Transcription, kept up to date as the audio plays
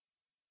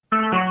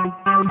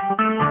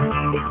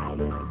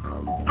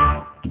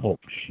Talk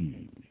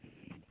Shoe.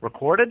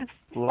 Recorded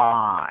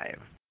live.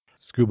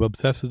 Scuba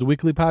Obsessed is a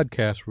weekly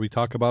podcast where we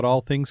talk about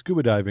all things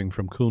scuba diving,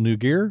 from cool new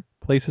gear,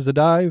 places to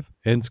dive,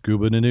 and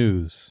scuba in the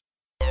news.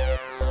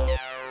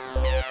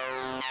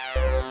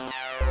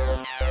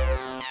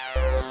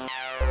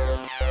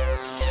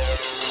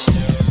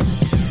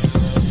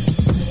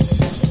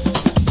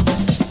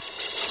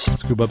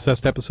 Scuba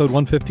Obsessed episode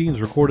 115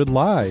 is recorded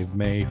live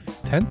May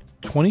 10th,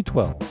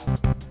 2012.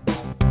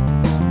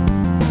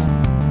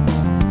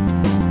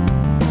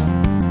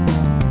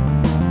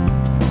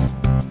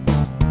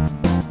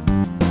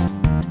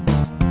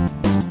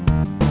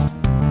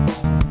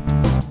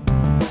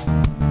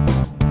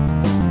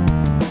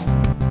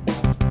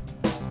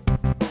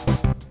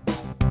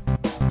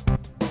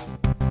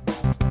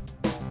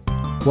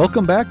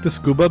 Welcome back to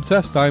Scuba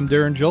Obsessed. I'm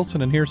Darren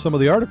Jolson, and here's some of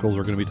the articles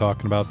we're going to be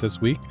talking about this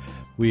week.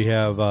 We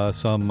have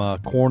some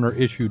corner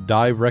issue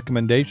dive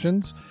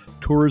recommendations,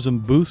 tourism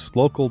boosts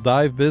local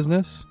dive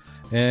business,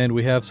 and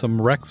we have some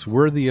wrecks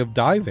worthy of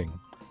diving.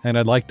 And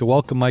I'd like to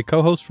welcome my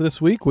co-host for this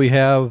week. We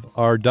have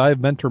our dive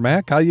mentor,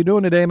 Mac. How you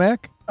doing today,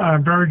 Mac?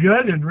 I'm very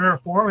good, in rare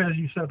form, as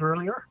you said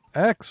earlier.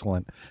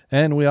 Excellent.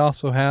 And we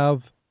also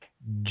have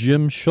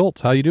Jim Schultz.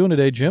 How you doing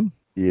today, Jim?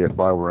 Yeah, if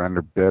I were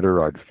under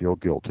better, I'd feel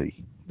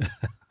guilty.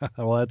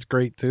 Well, that's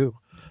great, too.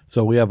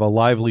 So we have a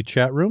lively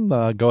chat room.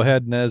 Go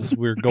ahead, and as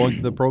we're going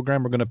through the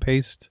program, we're going to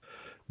paste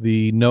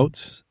the notes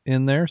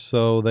in there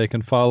so they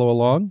can follow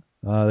along.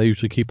 They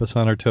usually keep us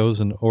on our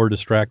toes or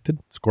distracted,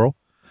 squirrel.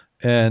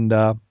 And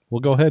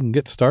we'll go ahead and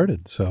get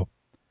started. So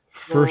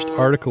first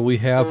article we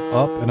have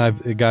up, and I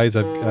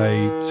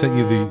sent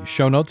you the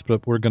show notes,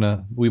 but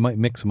we might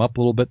mix them up a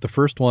little bit. The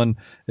first one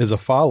is a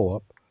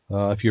follow-up.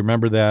 If you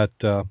remember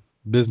that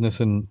business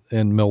in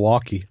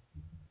Milwaukee.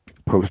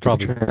 Post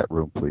it in the chat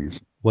room, please.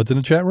 What's in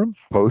the chat room?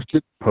 Post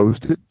it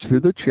to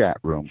the chat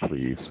room,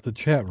 please. The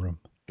chat room.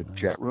 The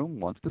chat room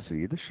wants to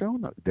see the show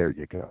note. There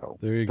you go.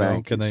 There you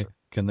Thank go. you.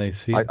 Can they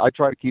see? I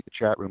try to keep the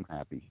chat room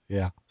happy.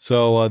 Yeah.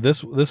 So this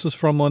is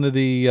from one of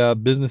the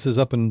businesses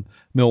up in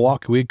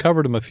Milwaukee. We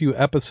covered them a few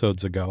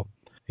episodes ago,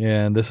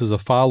 and this is a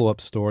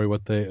follow-up story.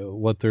 What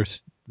their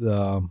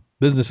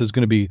business is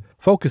going to be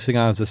focusing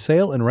on is the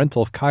sale and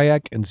rental of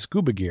kayak and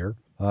scuba gear.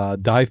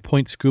 Dive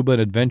Point Scuba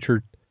and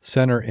Adventure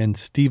Center in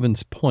Stevens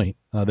Point.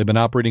 They've been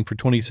operating for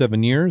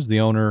 27 years. The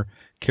owner,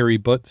 Carrie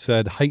Butt,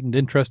 said heightened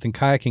interest in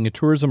kayaking and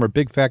tourism are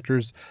big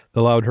factors that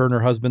allowed her and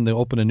her husband to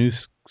open a new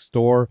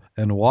store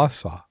in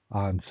Wausau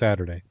on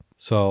Saturday.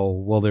 So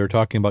while they were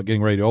talking about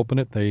getting ready to open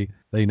it, they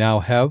now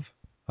have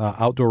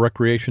outdoor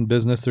recreation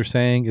business, they're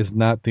saying, is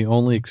not the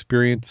only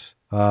experience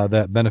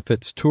that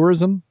benefits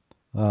tourism,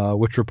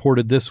 which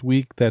reported this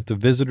week that the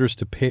visitors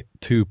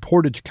to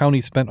Portage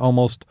County spent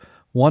almost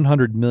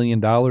 $100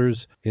 million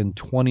in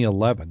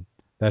 2011.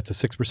 That's a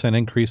 6%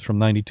 increase from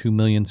 $92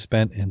 million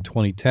spent in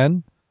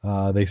 2010.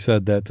 They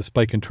said that the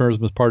spike in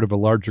tourism is part of a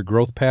larger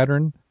growth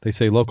pattern. They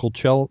say local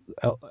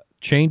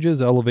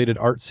changes, elevated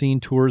art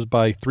scene, tours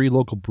by 3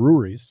 local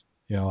breweries.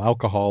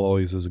 Alcohol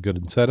always is a good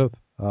incentive.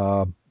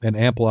 And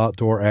ample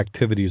outdoor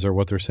activities are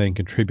what they're saying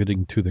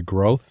contributing to the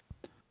growth.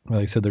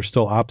 They said there's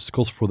still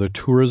obstacles for the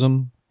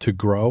tourism to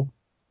grow.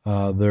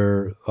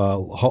 Their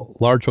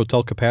large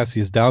hotel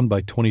capacity is down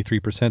by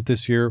 23%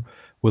 this year,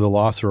 with a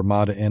loss of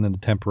Ramada Inn and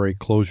the temporary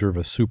closure of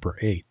a Super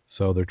 8.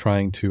 So they're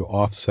trying to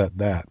offset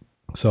that.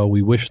 So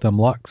we wish them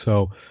luck.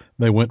 So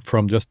they went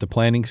from just the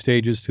planning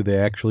stages to they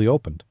actually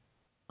opened.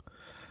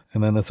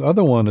 And then this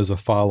other one is a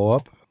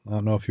follow-up. I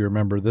don't know if you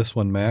remember this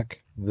one, Mac.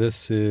 This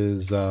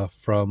is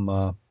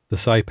from the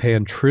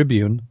Saipan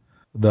Tribune.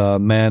 The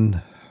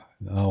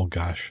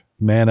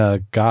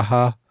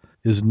Managaha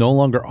is no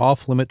longer off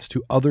limits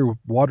to other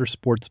water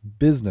sports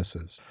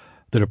businesses.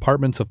 The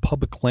Department of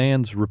Public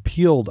Lands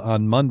repealed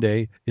on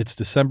Monday its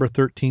December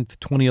 13th,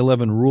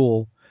 2011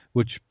 rule,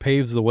 which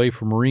paves the way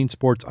for marine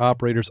sports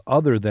operators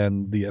other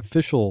than the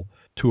official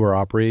tour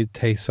operator,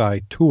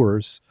 Taysai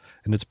Tours,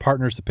 and its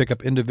partners to pick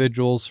up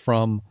individuals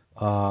from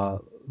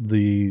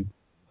the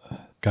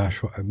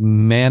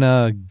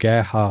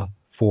Managaha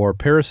for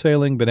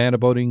parasailing, banana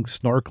boating,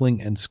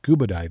 snorkeling, and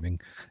scuba diving.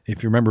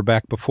 If you remember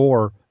back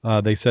before,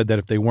 they said that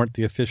if they weren't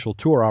the official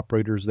tour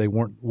operators, they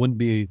wouldn't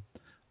be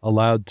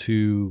allowed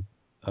to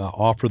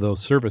offer those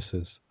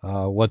services.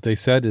 What they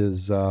said is,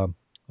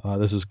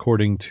 this is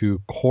according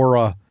to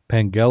Cora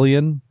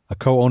Pangelian, a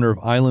co-owner of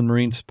Island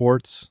Marine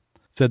Sports,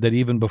 said that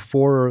even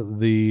before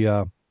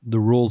the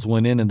rules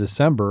went in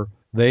December,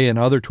 they and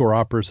other tour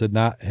operators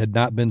had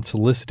not been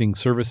soliciting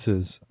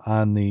services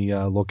on the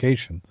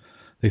location.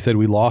 They said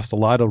we lost a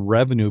lot of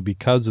revenue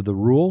because of the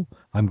rule.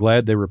 I'm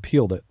glad they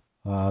repealed it.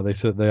 They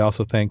said they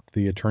also thanked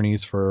the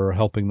attorneys for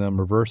helping them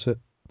reverse it.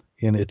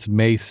 In its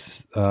May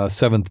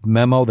 7th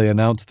memo, they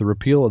announced the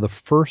repeal of the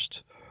first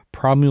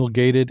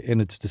promulgated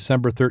in its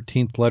December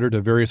 13th letter to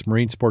various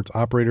marine sports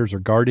operators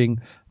regarding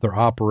their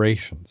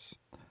operations.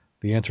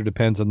 The answer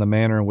depends on the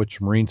manner in which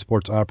marine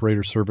sports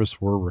operator service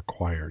were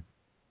required.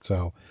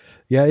 So,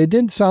 yeah, it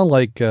didn't sound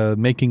like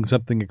making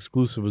something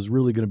exclusive was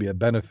really going to be a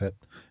benefit.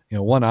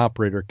 One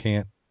operator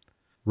can't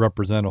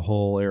represent a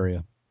whole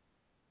area.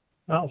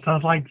 Well, it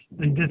sounds like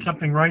they did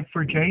something right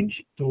for a change,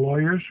 the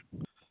lawyers.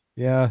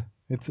 Yeah,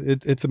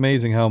 it's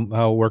amazing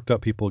how worked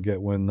up people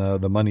get when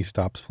the money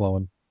stops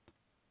flowing.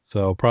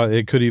 So probably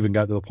it could even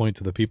got to the point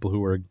to the people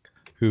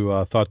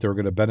who thought they were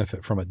going to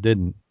benefit from it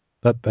didn't.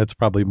 That's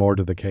probably more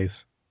to the case.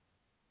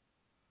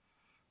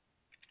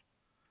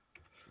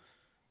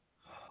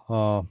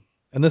 And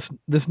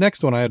this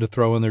next one I had to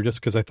throw in there just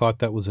because I thought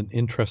that was an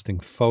interesting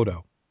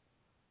photo.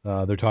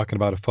 They're talking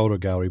about a photo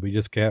gallery, but you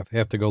just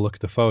have to go look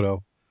at the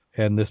photo.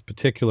 And this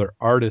particular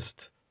artist,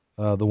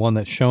 the one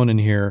that's shown in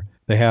here,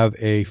 they have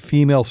a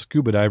female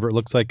scuba diver. It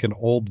looks like an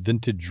old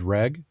vintage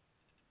rag.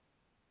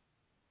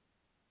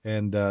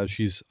 And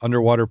she's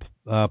underwater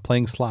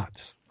playing slots.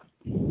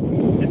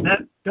 And that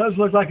does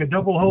look like a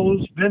double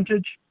hose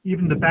vintage,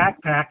 even the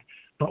backpack.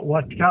 But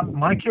what got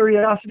my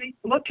curiosity,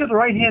 look to the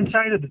right-hand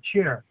side of the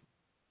chair.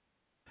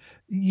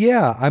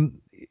 Yeah,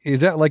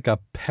 is that like a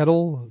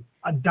pedal?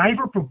 A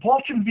diver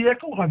propulsion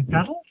vehicle on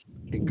pedals?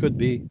 It could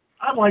be.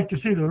 I'd like to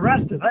see the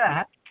rest of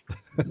that.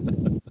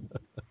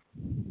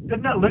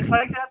 Doesn't that look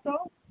like that,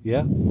 though?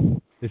 Yeah.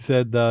 It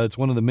said it's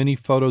one of the many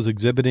photos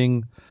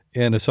exhibiting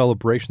in a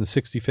celebration of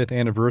the 65th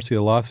anniversary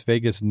of the Las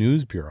Vegas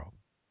News Bureau.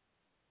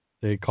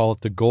 They call it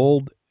the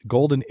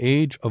Golden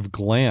Age of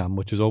Glam,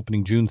 which is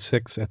opening June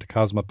 6th at the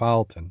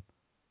Cosmopolitan.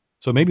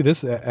 So maybe this,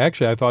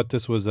 actually, I thought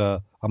this was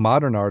a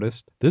modern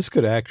artist. This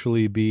could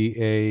actually be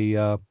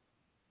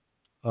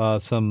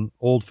some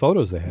old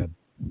photos they had.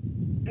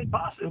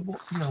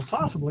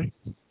 Possibly.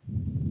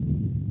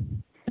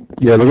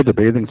 Yeah, look at the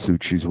bathing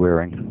suit she's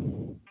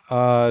wearing.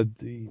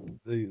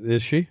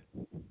 Is she?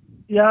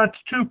 Yeah, it's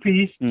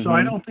two-piece, Mm-hmm. so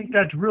I don't think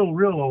that's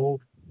real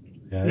old.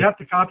 Yeah. You have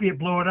to copy it,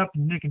 blow it up,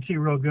 and you can see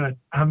real good.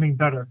 I mean,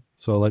 better.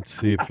 So let's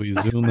see if we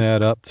zoom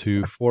that up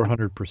to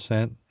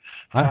 400%.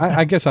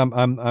 I guess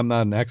I'm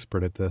not an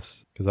expert at this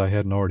because I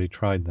hadn't already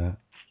tried that.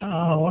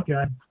 Oh,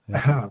 okay.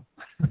 Yeah.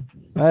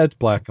 It's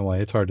black and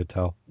white. It's hard to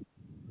tell.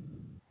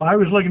 I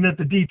was looking at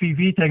the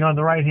DPV thing on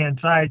the right-hand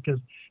side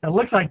because it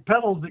looks like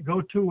pedals that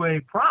go to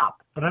a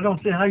prop, but I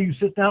don't see how you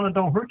sit down and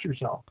don't hurt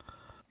yourself.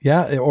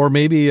 Yeah, or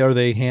maybe are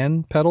they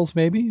hand pedals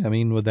maybe? I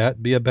mean, would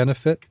that be a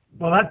benefit?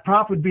 Well, that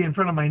prop would be in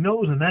front of my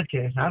nose in that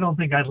case. I don't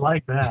think I'd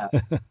like that.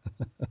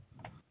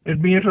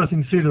 It'd be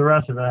interesting to see the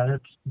rest of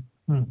that.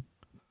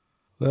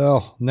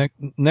 Well,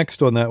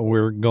 next one that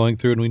we're going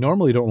through, and we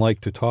normally don't like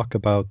to talk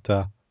about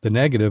the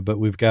negative, but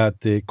we've got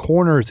the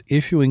coroners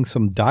issuing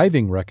some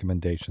diving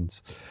recommendations.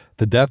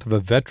 The death of a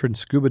veteran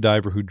scuba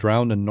diver who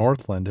drowned in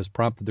Northland has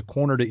prompted the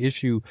coroner to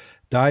issue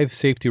dive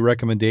safety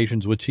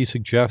recommendations, which he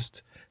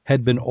suggests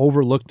had been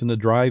overlooked in the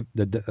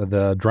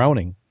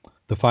drowning.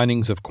 The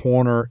findings of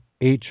Coroner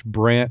H.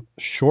 Brant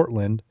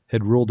Shortland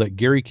had ruled that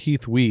Gary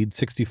Keith Weed,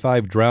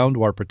 65, drowned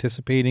while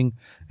participating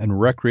in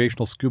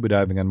recreational scuba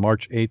diving on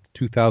March 8,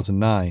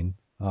 2009,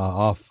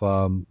 off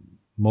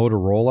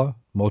Motora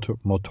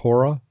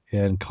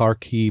and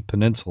Karki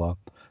Peninsula.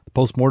 The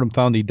postmortem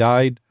found he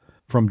died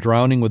from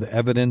drowning with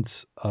evidence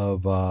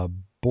of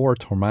bore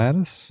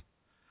traumatis,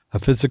 a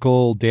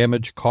physical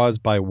damage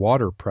caused by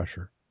water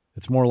pressure.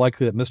 It's more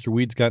likely that Mr.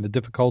 Weeds got into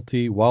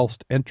difficulty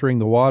whilst entering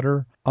the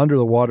water, under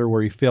the water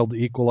where he failed to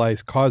equalize,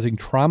 causing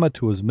trauma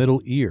to his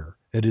middle ear.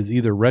 It has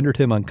either rendered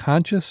him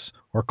unconscious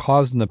or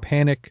caused him to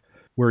panic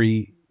where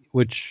he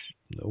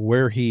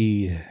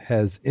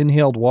has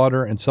inhaled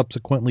water and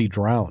subsequently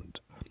drowned.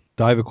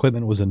 Dive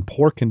equipment was in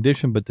poor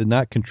condition but did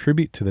not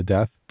contribute to the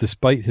death.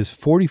 Despite his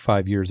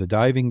 45 years of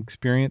diving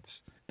experience,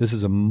 this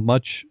is a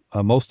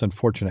most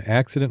unfortunate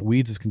accident.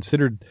 Weeds is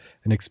considered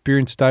an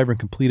experienced diver and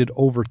completed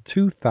over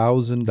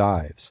 2,000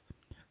 dives.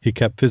 He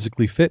kept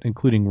physically fit,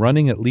 including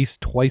running at least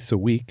twice a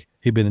week.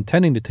 He'd been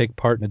intending to take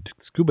part in a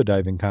scuba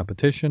diving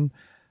competition,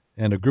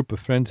 and a group of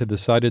friends had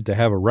decided to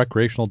have a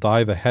recreational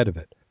dive ahead of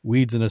it.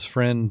 Weeds and his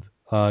friend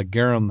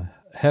Garam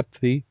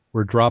Hepthy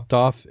were dropped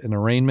off in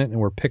arraignment and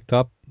were picked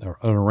up, or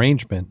an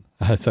arrangement,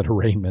 I said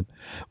arraignment,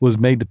 was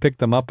made to pick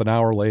them up an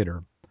hour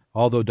later.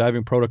 Although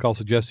diving protocol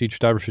suggests each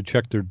diver should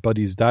check their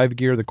buddy's dive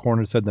gear, the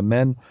coroner said the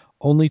men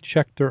only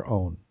checked their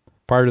own.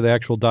 Prior to the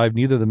actual dive,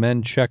 neither of the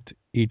men checked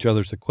each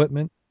other's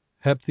equipment.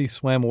 Hepthy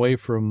swam away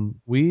from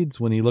Weeds.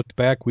 When he looked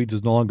back, Weeds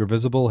was no longer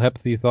visible.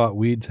 Hepthy thought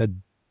Weeds had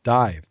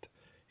dived.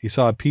 He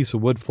saw a piece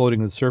of wood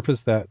floating to the surface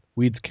that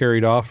Weeds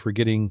carried off for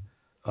getting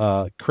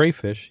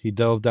crayfish. He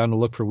dove down to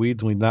look for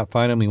Weeds. When he did not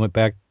find him, he went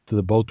back to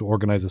the boat to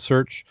organize a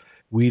search.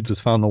 Weeds was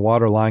found in the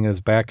water, lying on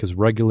his back, his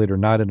regulator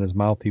not in his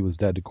mouth. He was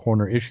dead. The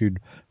coroner issued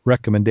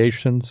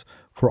recommendations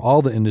for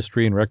all the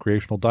industry and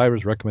recreational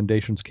divers.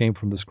 Recommendations came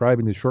from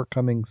describing the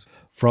shortcomings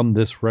from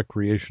this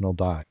recreational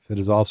dive. It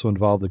has also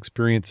involved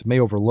experience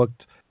may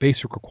overlooked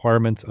basic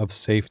requirements of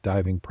safe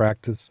diving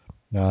practice.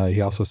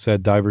 He also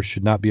said divers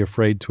should not be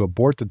afraid to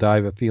abort the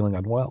dive if feeling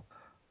unwell.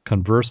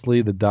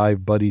 Conversely, the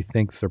dive buddy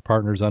thinks their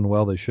partner's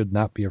unwell. They should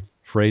not be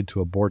afraid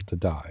to abort the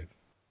dive.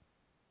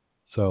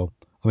 So,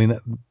 I mean,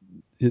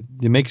 it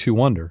makes you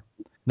wonder.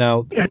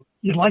 Now,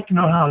 you'd like to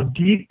know how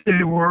deep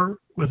they were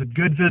with a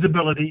good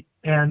visibility,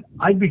 and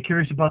I'd be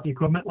curious about the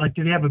equipment. Like,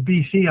 did they have a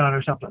BC on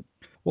or something?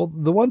 Well,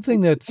 the one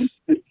thing that's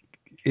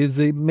is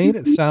they made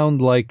it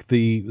sound like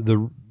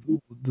the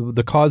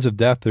cause of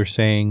death they're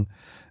saying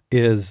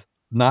is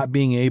not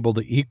being able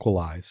to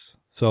equalize.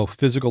 So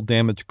physical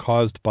damage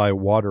caused by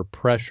water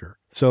pressure.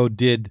 So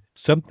did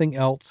something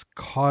else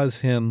cause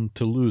him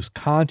to lose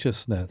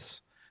consciousness,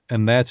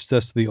 and that's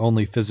just the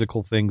only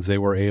physical things they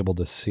were able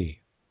to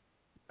see?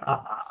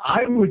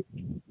 I would,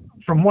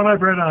 from what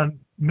I've read on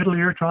middle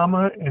ear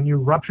trauma, and you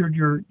ruptured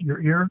your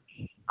ear,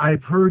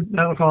 I've heard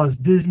that'll cause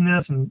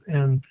dizziness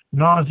and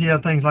nausea,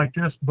 things like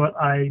this, but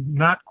I'm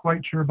not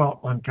quite sure about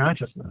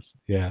unconsciousness.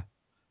 Yeah.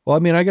 Well, I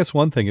mean, I guess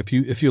one thing,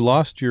 if you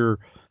lost your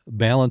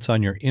balance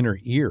on your inner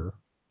ear,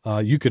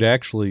 you could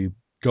actually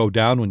go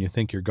down when you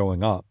think you're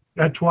going up.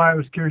 That's why I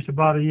was curious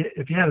about it.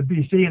 If you had a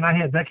BC and I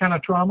had that kind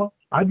of trauma,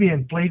 I'd be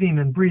inflating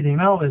and breathing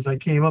out as I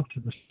came up to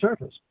the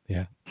surface.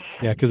 Yeah,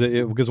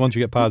 because once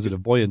you get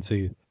positive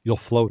buoyancy, you'll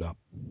float up.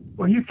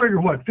 Well, you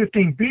figure what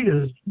 15 feet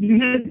is. You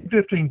hit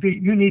 15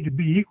 feet, you need to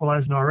be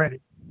equalizing already.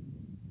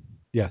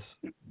 Yes.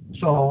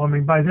 So, I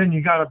mean, by then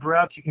you got a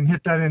breath, you can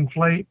hit that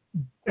inflate,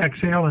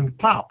 exhale, and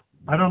pop.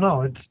 I don't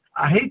know.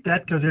 I hate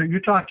that because you're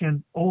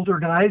talking older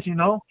guys, you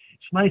know.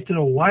 It's nice to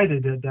know why they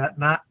did that,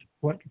 not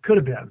what could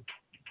have been.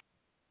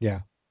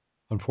 Yeah.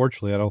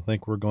 Unfortunately, I don't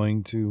think we're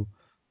going to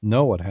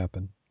know what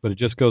happened. But it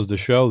just goes to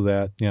show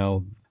that, you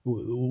know,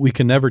 we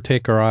can never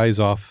take our eyes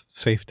off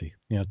safety.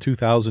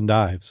 2,000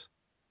 dives,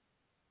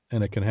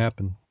 and it can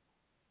happen.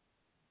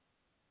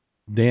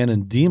 Dan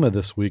and Dima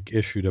this week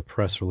issued a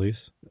press release.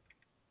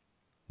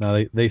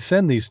 Now, they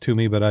send these to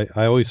me, but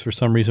I always, for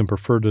some reason,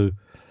 prefer to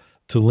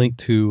link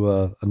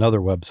to another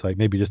website,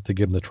 maybe just to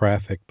give them the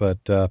traffic. But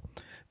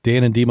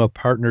Dan and Dima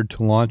partnered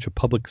to launch a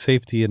public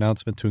safety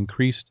announcement to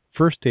increase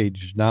first stage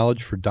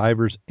knowledge for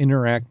divers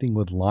interacting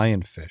with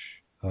lionfish.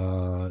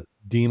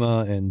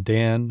 Dima and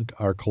Dan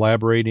are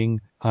collaborating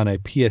on a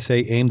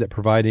PSA aimed at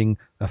providing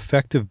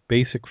effective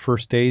basic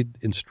first aid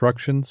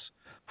instructions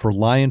for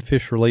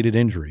lionfish-related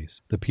injuries.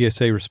 The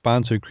PSA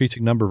responds to an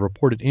increasing number of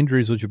reported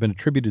injuries which have been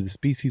attributed to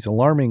species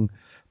alarming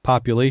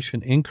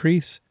population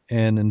increase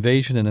and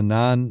invasion in the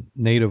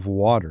non-native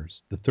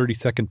waters. The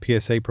 30-second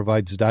PSA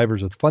provides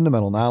divers with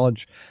fundamental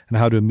knowledge on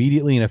how to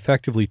immediately and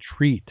effectively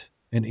treat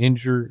an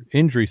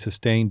injury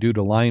sustained due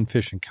to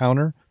lionfish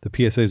encounter. The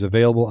PSA is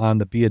available on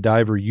the Be a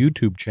Diver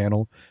YouTube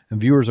channel, and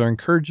viewers are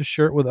encouraged to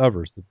share it with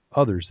others.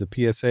 The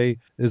PSA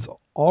is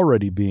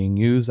already being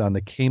used on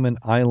the Cayman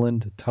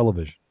Island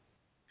television.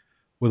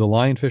 With a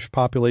lionfish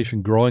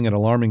population growing at an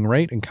alarming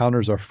rate,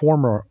 encounters are far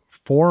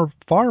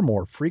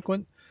more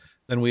frequent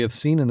than we have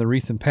seen in the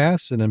recent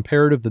past, and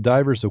imperative the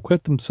divers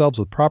equip themselves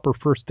with proper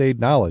first aid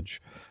knowledge,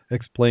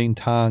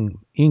 explained Tom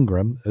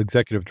Ingram,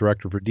 Executive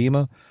Director for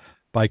DEMA.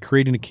 By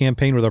creating a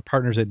campaign with our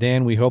partners at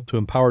DAN, we hope to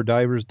empower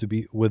divers to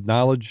be with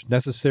knowledge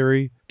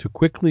necessary to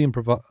quickly and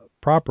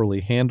properly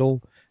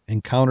handle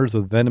encounters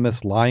with venomous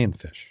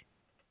lionfish.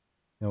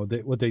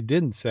 What they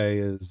didn't say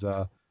is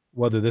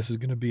whether this is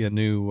going to be a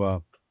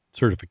new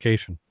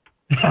certification.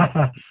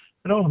 I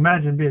don't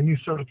imagine it'd be a new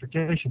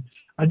certification.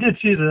 I did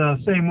see the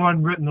same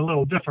one written a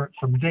little different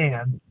from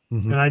Dan,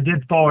 and I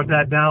did forward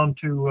that down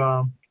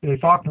to Dave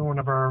Faulkner, one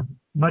of our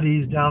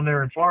muddies down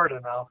there in Florida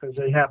now, because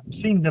they have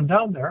seen them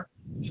down there.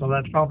 So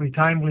that's probably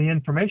timely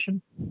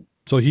information.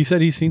 So he said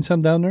he's seen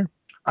some down there?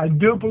 I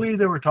do believe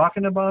they were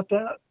talking about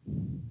that.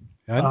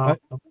 I'm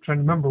trying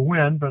to remember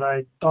when, but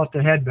I thought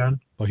they had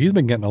been. Well, he's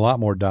been getting a lot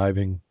more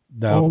diving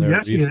down there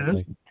recently. Yes, he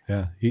is.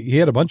 Yeah, he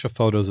had a bunch of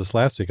photos this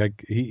last week.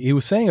 He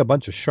was saying a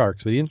bunch of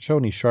sharks, but he didn't show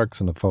any sharks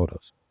in the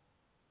photos.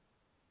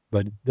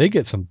 But they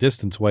get some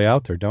distance way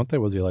out there, don't they?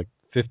 Was he like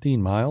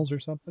 15 miles or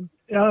something?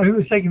 Yeah, he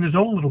was taking his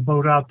own little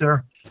boat out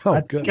there. Oh,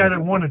 I good. kind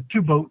of wanted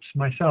 2 boats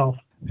myself.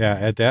 Yeah,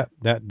 at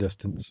that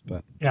distance,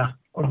 but yeah,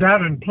 or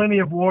that and plenty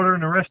of water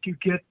and a rescue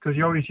kit, because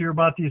you always hear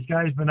about these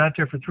guys been out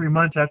there for 3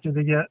 months after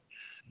they get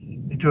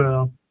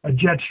into a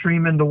jet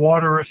stream in the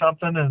water or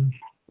something and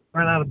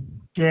run out of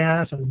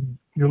gas, and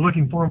you're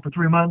looking for them for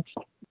 3 months.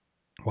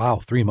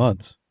 Wow, 3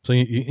 months. So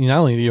you not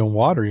only need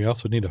water, you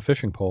also need a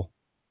fishing pole.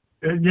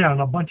 Yeah,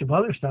 and a bunch of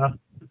other stuff.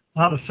 A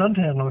lot of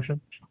suntan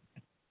lotion.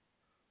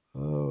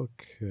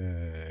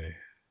 Okay.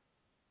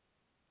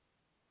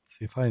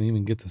 See if I can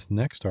even get this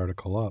next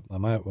article up. We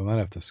might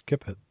have to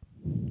skip it.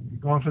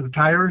 Going for the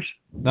tires?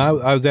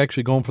 No, I was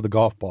actually going for the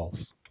golf balls.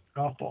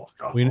 Golf balls.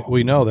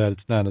 We know that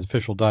it's not an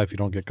official dive if you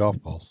don't get golf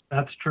balls.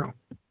 That's true.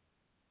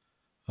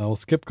 We'll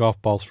skip golf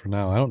balls for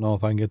now. I don't know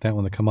if I can get that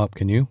one to come up.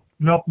 Can you?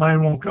 Nope,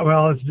 mine won't go.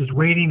 Well, it's just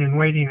waiting and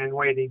waiting and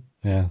waiting.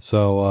 Yeah,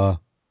 so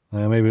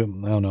maybe, I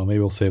don't know, maybe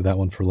we'll save that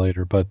one for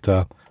later. But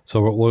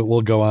so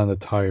we'll go on the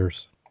tires.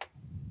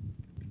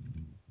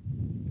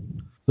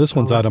 This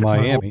one's out of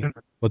Miami.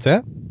 What's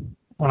that?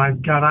 When I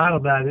got out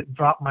of that, it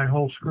dropped my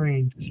whole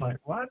screen. It's like,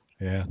 what?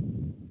 Yeah.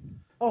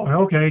 Oh,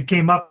 okay, it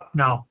came up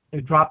now.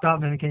 It dropped out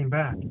and then it came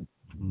back.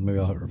 Maybe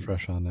I'll hit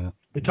refresh on that.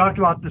 They talked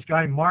about this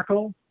guy,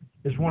 Marco,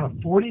 is one of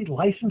 40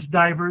 licensed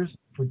divers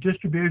for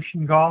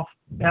Distribution Golf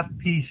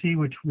FPC,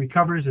 which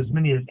recovers as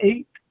many as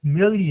 8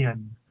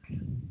 million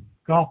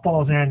golf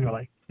balls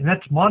annually. And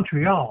that's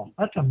Montreal.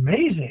 That's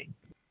amazing.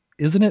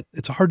 Isn't it?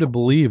 It's hard to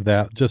believe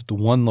that just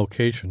one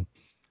location.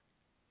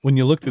 when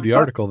you look through the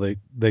article,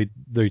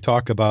 they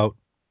talk about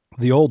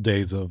the old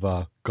days of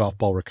golf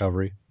ball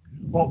recovery.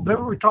 Well, they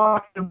were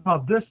talking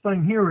about this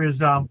thing here is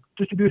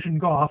Distribution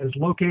Golf is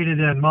located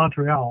in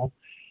Montreal.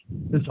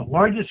 It's the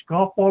largest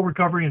golf ball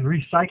recovery and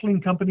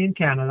recycling company in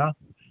Canada,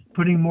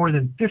 putting more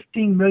than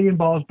 15 million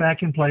balls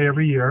back in play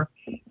every year,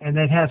 and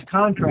it has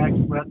contracts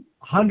with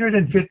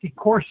 150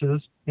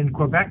 courses in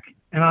Quebec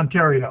and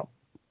Ontario.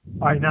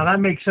 All right, now that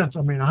makes sense.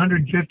 I mean,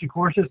 150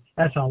 courses,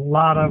 that's a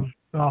lot of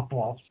golf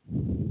balls.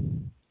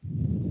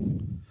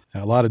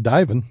 A lot of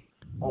diving.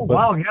 Oh,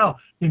 wow, yeah.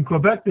 In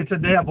Quebec, they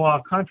said they have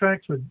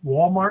contracts with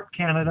Walmart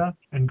Canada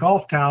and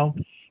Golf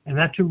Town, and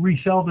that's who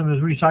resell them as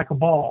recycled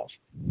balls.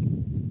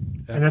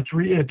 Yeah. And it's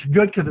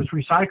good because it's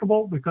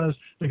recyclable, because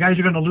the guys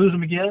are going to lose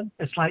them again.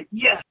 It's like,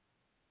 yes.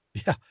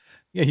 Yeah,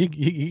 you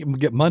can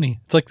get money.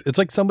 It's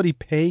like somebody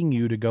paying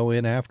you to go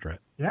in after it.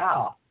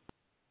 Yeah.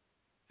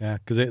 Yeah,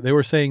 because they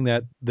were saying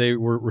that they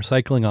were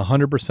recycling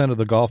 100% of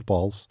the golf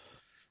balls.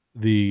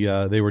 They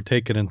were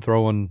taking and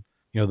throwing,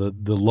 the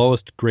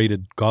lowest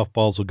graded golf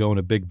balls will go in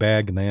a big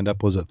bag, and they end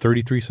up, was it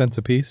 33 cents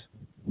a piece?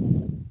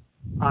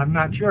 I'm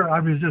not sure. I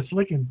was just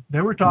looking.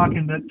 They were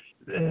talking that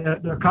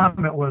their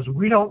comment was,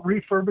 we don't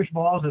refurbish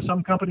balls as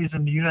some companies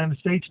in the United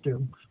States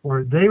do,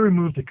 where they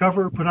remove the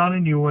cover, put on a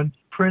new one,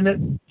 print it,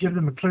 give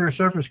them a clear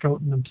surface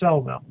coat, and then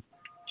sell them.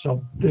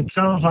 So it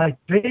sounds like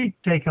they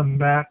take them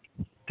back,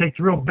 take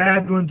the real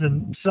bad ones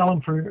and sell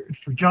them for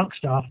junk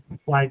stuff,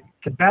 like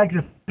the bags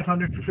of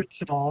 500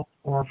 for $50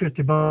 or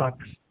 $50.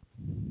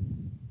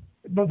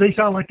 But they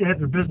sound like they have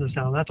their business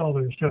down. That's all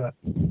there is to it.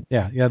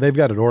 Yeah, they've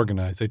got it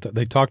organized.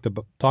 They talk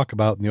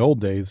about in the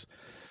old days.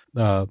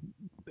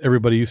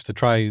 Everybody used to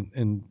try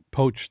and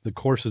poach the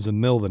courses in the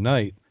middle of the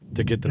night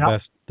to get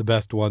the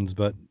best ones.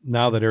 But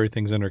now that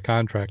everything's under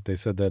contract, they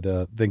said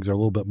that things are a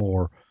little bit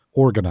more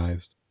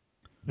organized.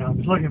 Now, I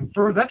was looking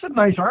for, that's a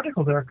nice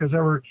article there, because they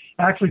were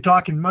actually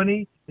talking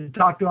money. They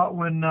talked about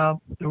when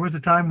there was a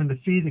time when the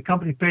fee the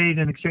company paid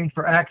in exchange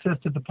for access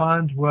to the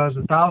ponds was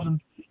 1,000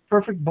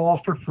 perfect balls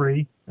for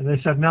free. And they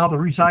said now the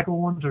recycled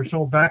ones are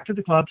sold back to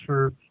the clubs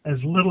for as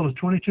little as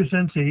 22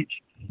 cents each,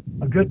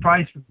 a good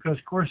price because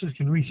courses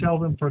can resell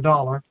them for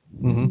 $1.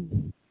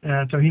 Mm-hmm.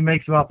 And so he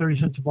makes about 30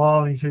 cents a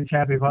ball, and he's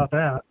happy about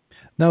that.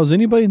 Now, is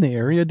anybody in the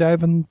area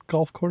diving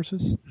golf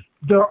courses?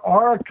 There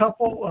are a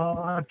couple.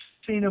 I've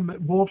seen them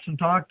at Wolf's and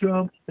talked to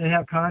them. They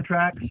have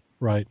contracts.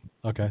 Right.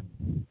 Okay.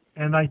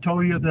 And I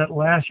told you that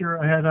last year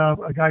I had a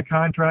guy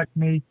contact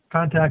me.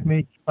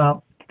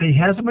 He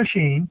has a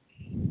machine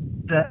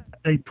that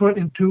they put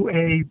into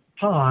a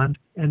pond,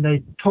 and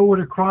they tow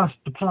it across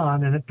the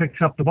pond, and it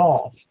picks up the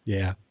balls.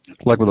 Yeah.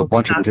 Like with a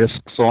bunch of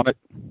discs on it?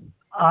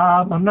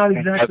 I'm not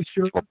exactly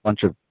sure. A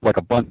bunch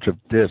of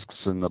discs,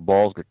 and the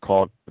balls get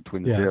caught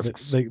between the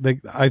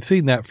discs. I've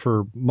seen that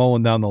for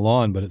mowing down the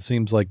lawn, but it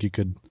seems like you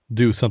could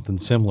do something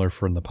similar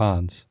for in the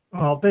ponds.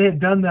 Well, they had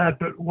done that,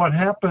 but what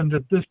happened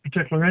at this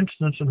particular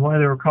instance, and why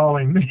they were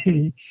calling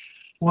me,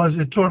 was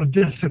it sort of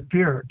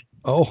disappeared.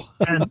 Oh.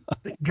 And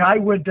the guy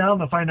went down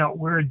to find out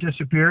where it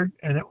disappeared,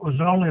 and it was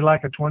only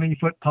like a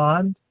 20-foot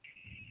pond.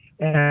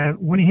 And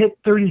when he hit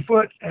 30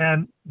 foot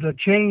and the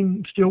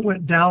chain still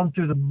went down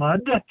through the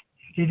mud,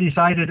 he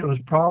decided it was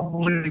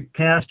probably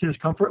past his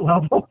comfort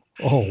level.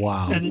 Oh,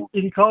 wow. And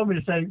he called me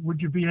to say, would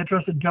you be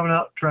interested in coming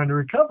out trying to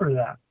recover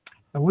that?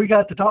 And we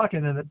got to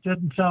talking, and it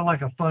didn't sound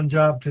like a fun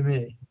job to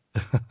me.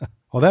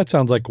 Well, that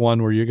sounds like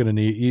one where you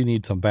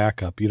need some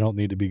backup. You don't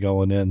need to be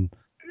going in.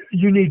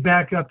 You need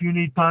backup. You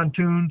need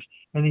pontoons,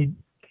 and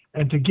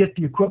to get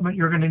the equipment,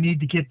 you're going to need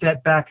to get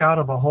that back out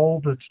of a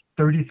hole that's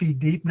 30 feet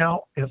deep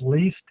now, at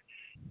least.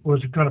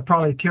 Was going to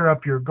probably tear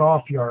up your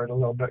golf yard a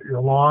little bit,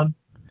 your lawn.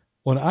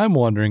 What I'm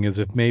wondering is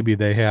if maybe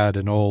they had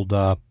an old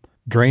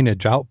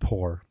drainage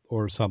outpour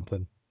or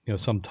something,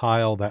 some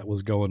tile that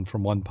was going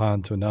from one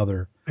pond to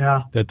another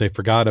that they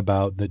forgot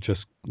about, that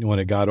just, when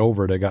it got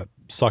over it, it got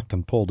sucked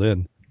and pulled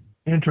in.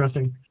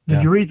 Interesting.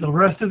 Did you read the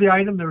rest of the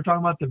item? They were talking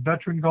about the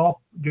veteran golf,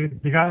 the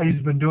guy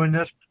who's been doing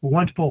this, who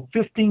once pulled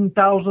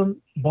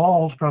 15,000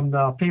 balls from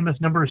the famous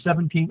number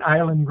 17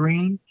 Island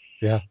Green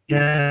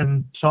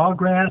in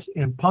Sawgrass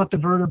in Ponte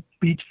Verde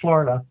Beach,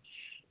 Florida.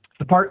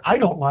 The part I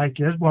don't like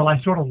is,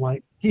 I sort of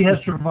like, he has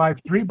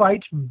survived 3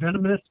 bites from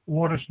venomous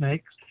water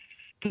snakes,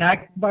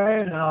 attacked by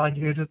an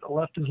alligator that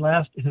left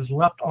his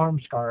left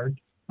arm scarred.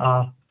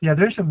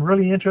 There's some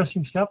really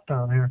interesting stuff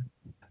down here.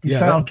 He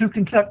found 2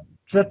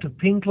 sets of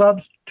ping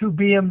clubs, 2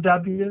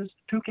 BMWs,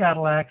 2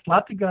 Cadillacs,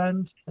 lots of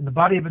guns, and the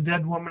body of a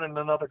dead woman in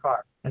another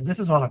car. And this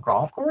is on a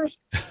golf course?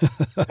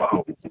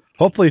 Whoa.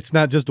 Hopefully it's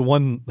not just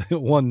one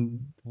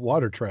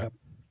water trap.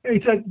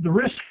 He said the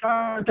risks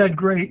aren't that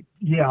great.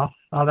 The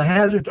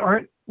hazards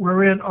aren't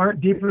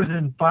deeper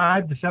than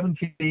 5 to 7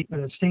 feet, but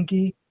it's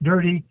stinky,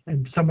 dirty,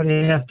 and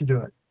somebody has to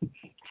do it.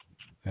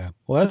 Yeah.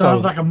 Well, that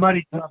sounds like a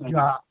muddy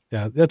job.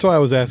 Yeah, that's why I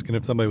was asking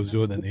if somebody was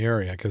doing it in the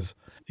area, because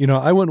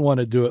I wouldn't want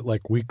to do it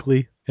like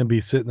weekly and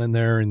be sitting in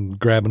there and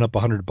grabbing up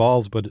 100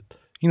 balls. But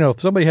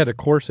if somebody had a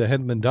course that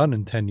hadn't been done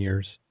in 10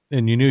 years,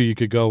 and you knew you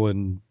could go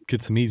and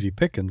get some easy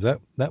pickings,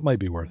 that might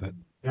be worth it.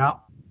 Yeah.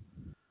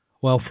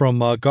 Well, from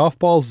golf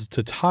balls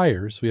to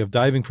tires, we have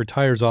diving for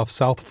tires off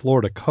South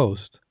Florida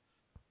coast.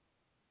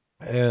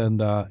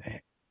 And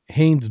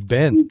Haynes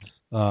Benz,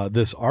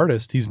 this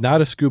artist, he's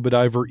not a scuba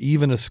diver,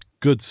 even a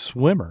good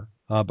swimmer.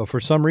 But for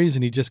some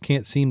reason, he just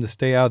can't seem to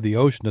stay out of the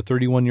ocean. The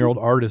 31-year-old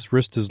artist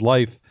risked his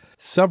life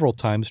several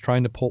times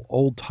trying to pull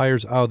old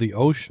tires out of the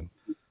ocean.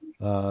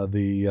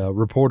 The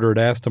reporter had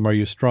asked him, "Are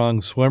you a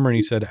strong swimmer?" And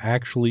he said,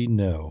 "Actually,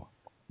 no."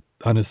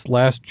 On his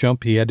last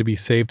jump, he had to be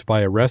saved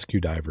by a rescue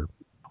diver.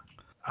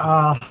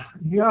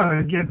 You ought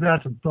to give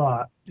that some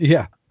thought.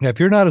 Yeah. If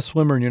you're not a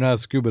swimmer and you're not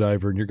a scuba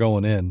diver and you're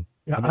going in.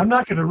 Yeah, I'm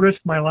not going to risk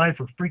my life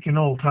for freaking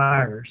old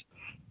tires.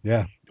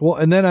 Yeah. Well,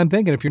 and then I'm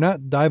thinking, if you're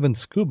not diving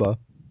scuba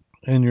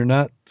and you're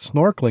not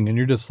snorkeling and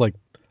you're just like,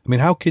 I mean,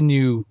 how can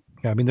you,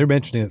 I mean, they're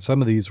mentioning that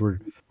some of these were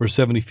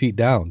 70 feet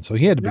down. So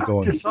he had to be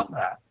going. I just saw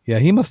that. Yeah,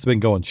 he must have been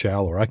going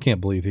shallower. I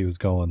can't believe he was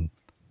going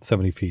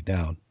 70 feet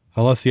down.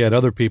 Unless he had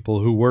other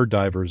people who were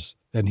divers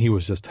and he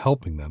was just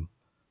helping them.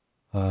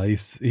 What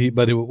he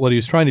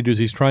was trying to do is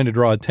he's trying to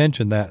draw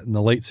attention that in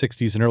the late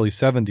 60s and early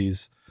 70s,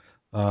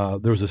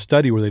 there was a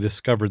study where they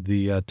discovered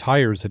the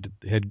tires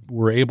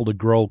were able to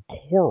grow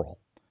coral.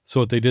 So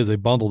what they did is they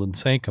bundled and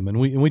sank them. And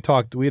we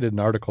did an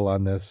article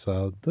on this.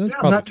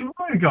 Not too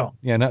long ago.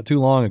 Yeah, not too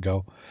long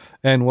ago.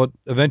 And what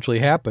eventually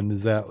happened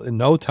is that in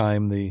no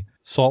time the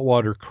salt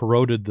water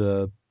corroded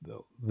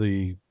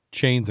the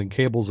chains and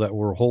cables that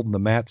were holding the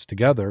mats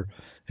together,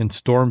 and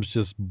storms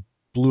just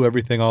blew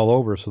everything all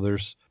over. So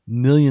there's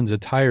millions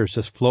of tires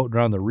just floating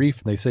around the reef.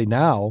 And they say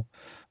now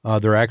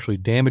they're actually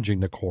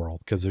damaging the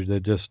coral because they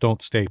just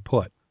don't stay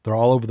put. They're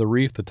all over the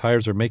reef. The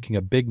tires are making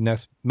a big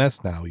mess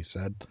now, he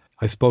said.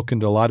 I've spoken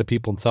to a lot of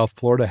people in South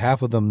Florida.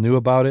 Half of them knew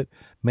about it,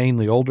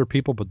 mainly older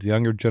people, but the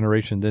younger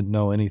generation didn't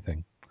know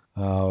anything.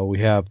 We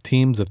have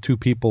teams of 2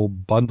 people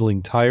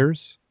bundling tires,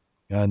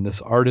 and this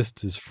artist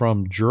is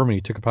from Germany.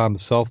 He took upon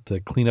himself to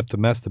clean up the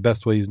mess the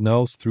best way he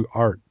knows, through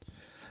art.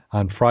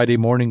 On Friday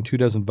morning,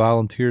 24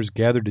 volunteers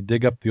gathered to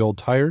dig up the old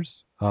tires.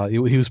 He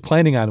was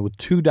planning on it with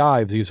 2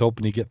 dives. He was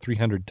hoping to get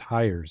 300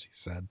 tires,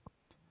 he said.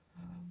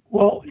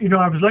 Well,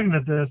 I was looking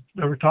at this.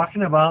 They were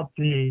talking about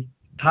the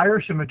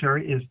tire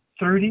cemetery is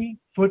 30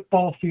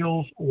 football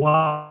fields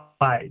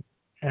wide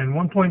and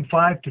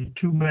 1.5 to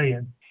 2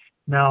 million.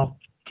 Now,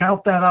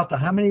 count that out to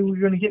how many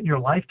we're going to get in your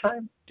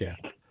lifetime? Yeah.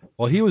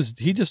 Well,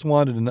 he just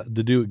wanted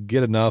to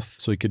get enough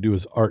so he could do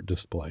his art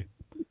display.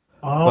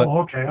 Oh,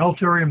 okay.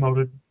 Ulterior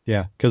motive.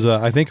 Yeah, because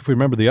I think if we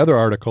remember the other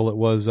article, it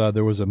was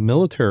there was a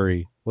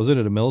military, wasn't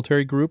it a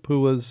military group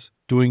who was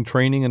doing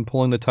training and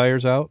pulling the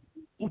tires out?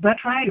 Well, that's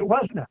right. It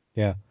wasn't it?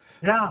 Yeah.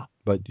 Yeah.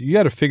 But you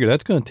got to figure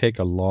that's going to take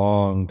a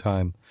long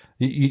time.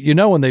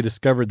 When they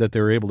discovered that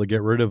they were able to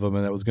get rid of them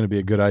and that was going to be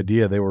a good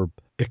idea, they were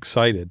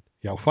excited.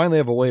 Finally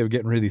have a way of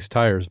getting rid of these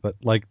tires. But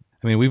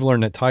we've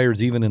learned that tires,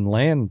 even in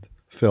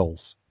landfills,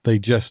 they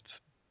just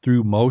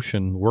through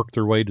motion work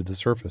their way to the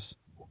surface.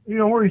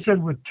 Where he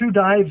said with 2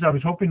 dives, I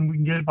was hoping we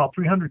can get about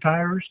 300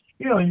 tires.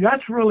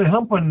 That's really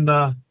humping.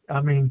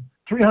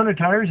 300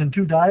 tires in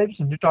 2 dives,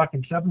 and you're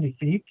talking 70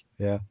 feet.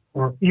 Yeah.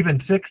 Or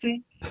even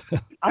 60.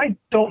 I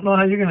don't know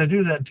how you're going to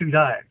do that in 2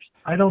 dives.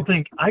 I don't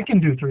think I can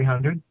do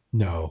 300.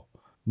 No.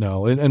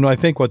 And I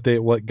think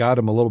what got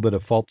them a little bit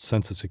of false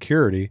sense of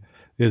security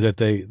is that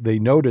they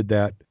noted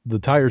that the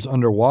tires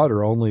underwater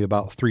are only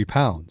about 3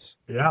 pounds.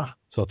 Yeah.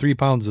 So 3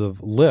 pounds of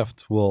lift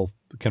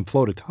can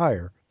float a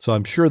tire. So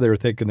I'm sure they were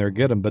thinking they're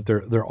getting them, but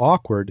they're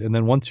awkward. And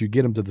then once you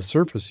get them to the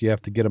surface, you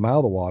have to get them out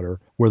of the water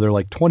where they're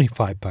like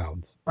 25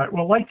 pounds. Right.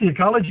 Well, like the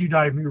ecology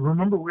dive,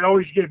 remember we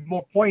always gave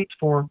more points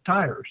for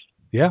tires.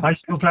 Yeah.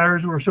 Bicycle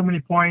tires were so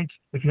many points.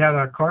 If you had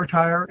a car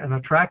tire and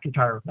a tractor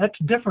tire, that's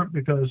different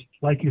because,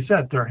 like you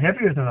said, they're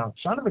heavier than a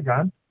son of a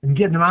gun, and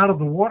getting them out of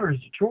the water is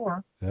a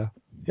chore. Yeah.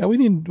 Yeah. We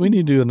need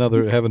to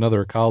have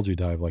another ecology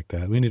dive like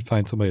that. We need to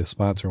find somebody to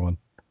sponsor one.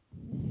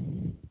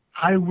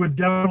 I would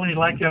definitely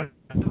like if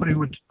somebody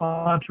would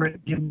sponsor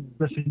it, give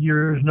us a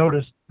year's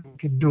notice. We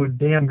could do a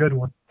damn good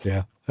one.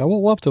 Yeah.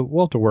 We'll have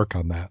to work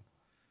on that.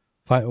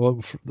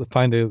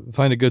 Find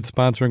a good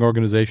sponsoring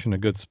organization, a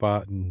good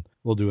spot, and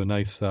we'll do a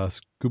nice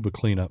scuba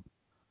cleanup.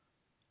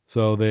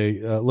 So they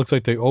looks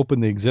like they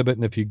opened the exhibit,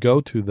 and if you go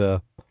to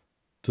the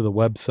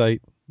website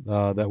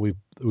that we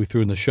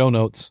threw in the show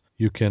notes,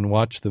 you can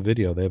watch the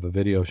video. They have a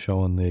video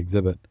showing the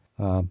exhibit.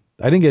 I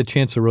didn't get a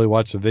chance to really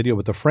watch the video,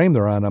 but the frame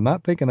they're on, I'm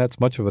not thinking that's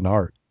much of an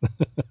art,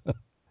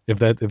 if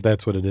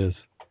that's what it is.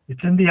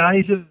 It's in the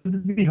eyes of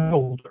the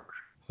beholder.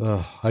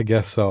 I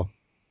guess so.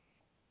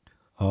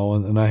 Oh,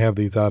 and I have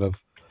these out of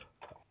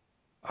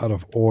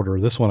order.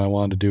 This one I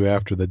wanted to do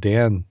after the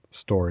Dan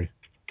story.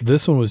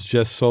 This one was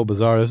just so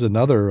bizarre. This is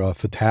another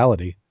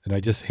fatality, and I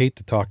just hate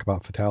to talk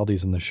about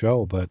fatalities in the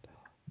show, but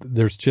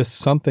there's just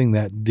something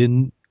that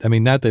didn't. I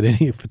mean, not that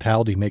any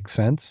fatality makes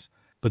sense,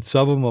 but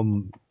some of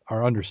them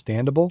are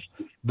understandable.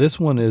 This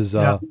one is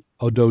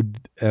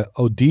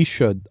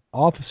Odisha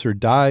officer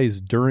dies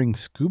during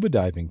scuba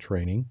diving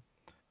training.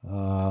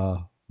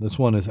 This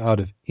one is out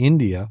of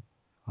India.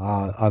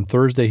 On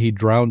Thursday, he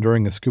drowned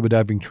during a scuba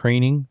diving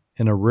training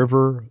in a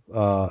river,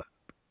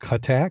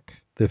 Cuttack,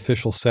 the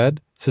official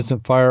said.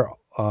 Assistant fire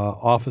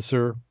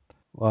officer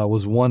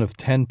was one of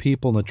 10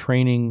 people in the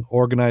training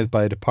organized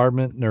by a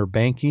department near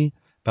Banki,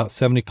 about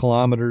 70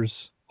 kilometers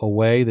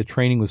away. The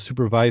training was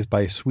supervised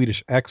by a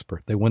Swedish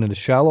expert. They went into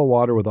shallow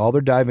water with all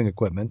their diving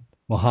equipment.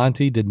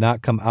 Mohanty did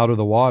not come out of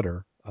the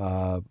water.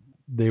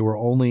 They were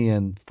only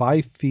in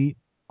 5 feet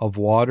of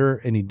water,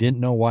 and he didn't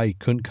know why he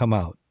couldn't come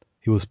out.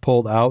 He was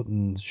pulled out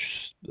and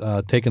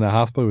taken to the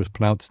hospital. He was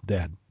pronounced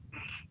dead.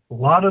 A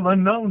lot of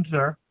unknowns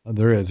there.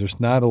 There is. There's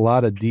not a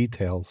lot of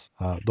details.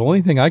 The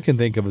only thing I can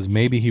think of is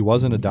maybe he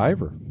wasn't a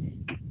diver.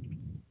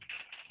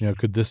 You know,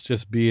 could this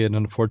just be an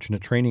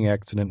unfortunate training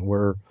accident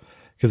where,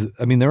 because,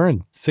 I mean, they're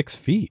in 6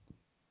 feet.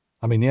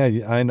 I mean,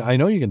 yeah, I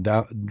know you can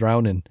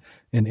drown in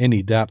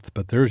any depth,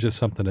 but there's just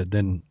something that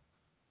didn't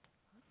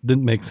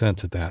make sense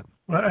at that.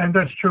 Well, and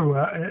that's true.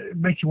 It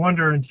makes you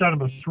wonder, instead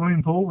of a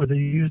swimming pool, were they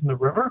using the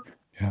river?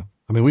 Yeah.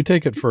 I mean, we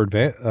take it for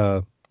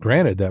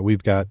granted that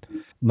we've got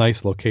nice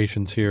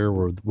locations here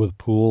with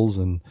pools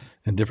and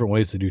different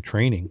ways to do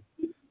training.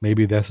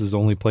 Maybe this is the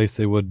only place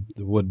they would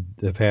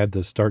have had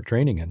to start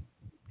training in.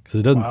 Because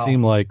it doesn't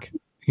seem like,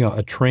 you know,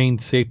 a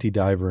trained safety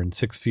diver in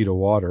 6 feet of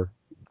water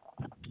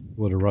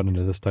would have run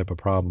into this type of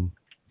problem.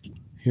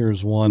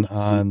 Here's one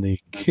on the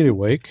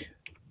Kittiwake.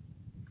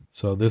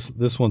 So this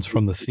one's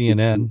from the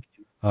CNN.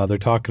 They're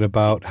talking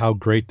about how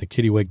great the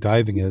Kittiwake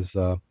diving is.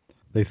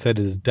 They said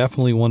it is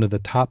definitely one of the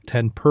top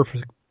 10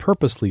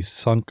 purposely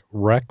sunk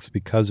wrecks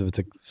because of its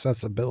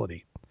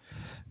accessibility.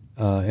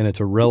 And it's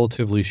a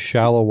relatively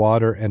shallow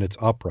water, and it's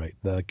upright.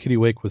 The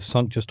Kittiwake was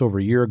sunk just over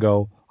a year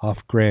ago off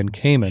Grand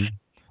Cayman.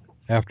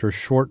 After a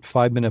short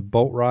 5-minute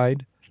boat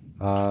ride,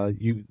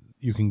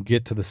 you can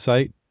get to the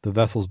site. The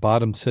vessel's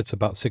bottom sits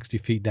about 60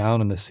 feet down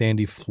on the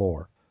sandy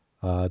floor.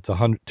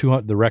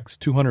 The wreck's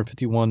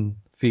 251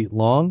 feet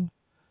long,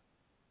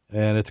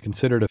 and it's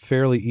considered a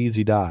fairly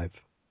easy dive.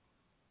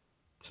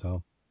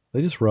 So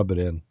they just rub it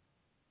in.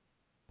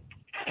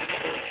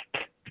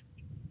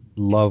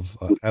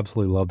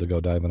 Absolutely love to go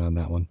diving on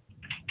that one.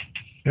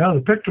 Yeah,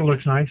 the picture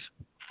looks nice.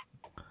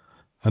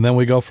 And then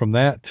we go from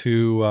that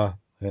to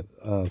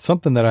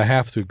something that I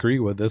have to agree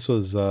with. This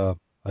was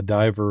a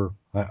diver,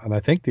 and I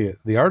think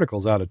the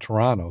article's out of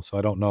Toronto, so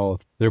I don't know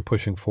if they're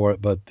pushing for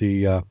it. But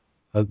this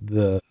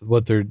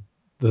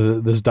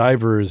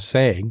diver is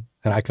saying,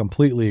 and I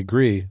completely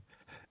agree,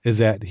 is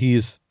that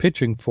he's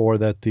pitching for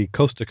that the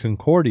Costa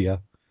Concordia,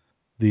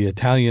 the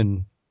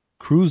Italian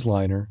cruise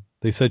liner,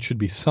 they said should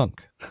be sunk.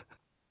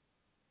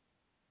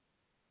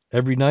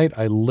 Every night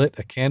I lit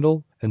a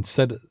candle and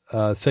said,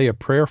 say a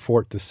prayer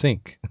for it to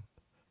sink.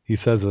 He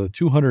says a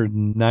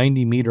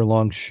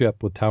 290-meter-long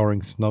ship with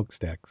towering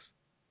smokestacks.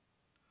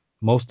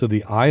 Most of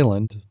the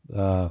island's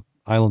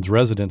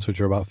residents,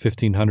 which are about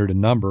 1,500 in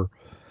number,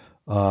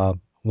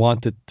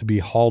 want it to be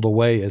hauled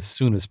away as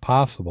soon as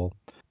possible.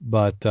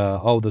 But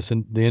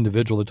the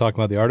individual they're talking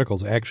about, the article,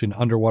 is actually an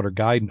underwater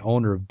guide and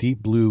owner of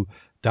Deep Blue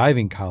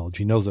Diving College.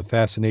 He knows the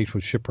fascination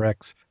with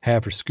shipwrecks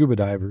have for scuba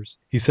divers.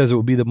 He says it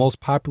would be the most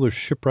popular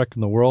shipwreck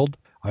in the world.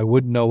 I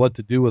wouldn't know what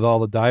to do with all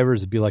the divers.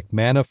 It'd be like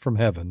manna from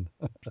heaven.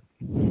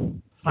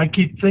 I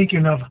keep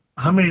thinking of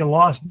how many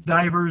lost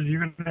divers you're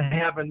going to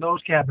have in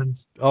those cabins.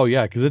 Oh,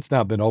 yeah, because it's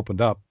not been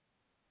opened up.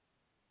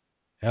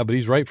 Yeah, but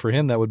he's right. For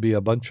him, that would be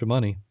a bunch of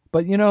money.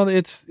 But, you know,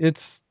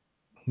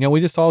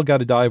 we just all got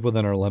to dive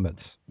within our limits.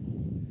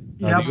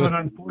 Yeah, but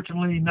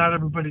unfortunately, not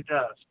everybody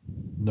does.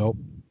 Nope.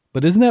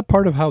 But isn't that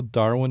part of how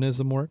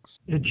Darwinism works?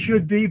 It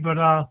should be, but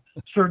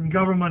certain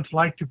governments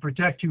like to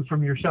protect you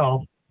from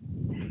yourself.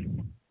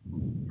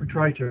 Or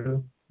try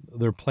to.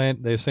 They're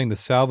saying the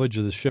salvage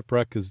of the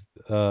shipwreck is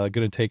going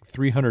to take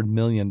 $300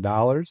 million,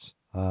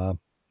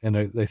 and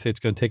they say it's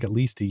going to take at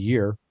least a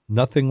year.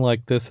 Nothing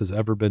like this has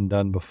ever been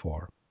done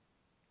before.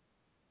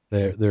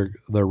 They're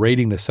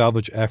rating the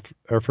salvage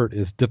effort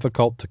is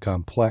difficult to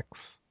complex.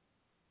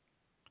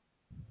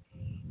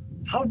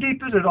 How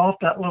deep is it off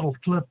that little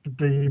cliff that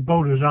the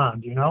boat is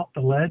on? Do you know,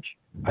 the ledge?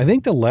 I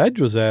think the ledge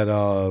was at,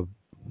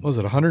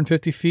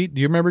 150 feet?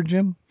 Do you remember,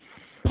 Jim?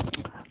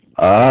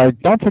 I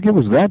don't think it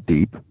was that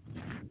deep.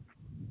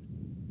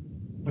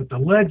 But the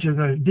ledge is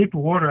a deeper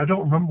water. I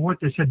don't remember what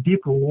they said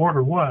deeper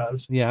water was.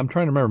 Yeah, I'm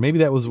trying to remember. Maybe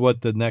that was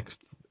what the next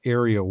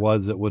area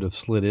was that would have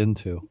slid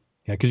into.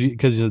 Yeah,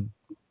 because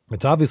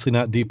it's obviously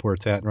not deep where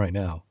it's at right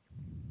now.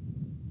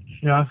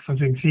 Yeah, so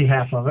you can see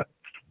half of it.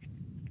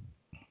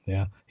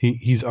 Yeah,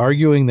 he's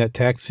arguing that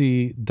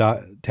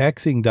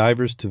taxing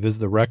divers to visit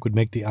the wreck would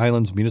make the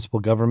island's municipal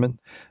government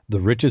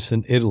the richest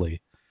in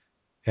Italy,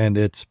 and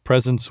its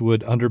presence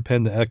would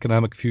underpin the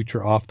economic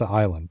future off the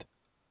island.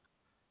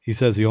 He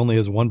says he only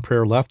has one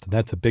prayer left, and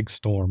that's a big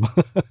storm.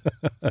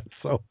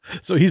 So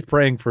he's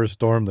praying for a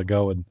storm to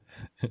go and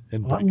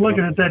well, I'm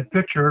looking at that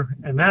picture,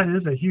 and that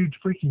is a huge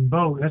freaking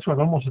boat. That's what,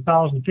 almost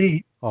 1,000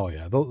 feet. Oh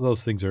yeah, those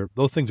things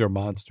are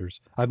monsters.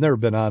 I've never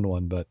been on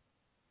one, but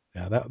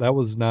yeah, that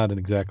was not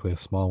exactly a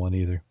small one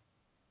either.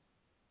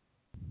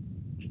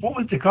 What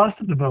was the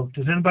cost of the boat?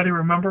 Does anybody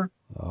remember?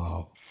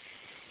 Oh,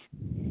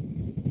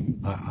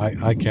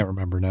 I can't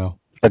remember now.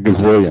 A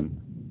gazillion.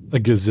 A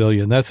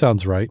gazillion. That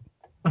sounds right.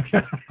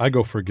 I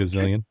go for a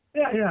gazillion.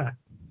 Yeah.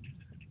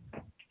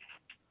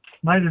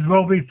 Might as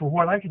well be for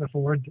what I can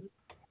afford.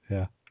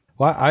 Yeah.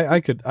 Well, I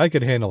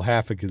could handle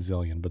half a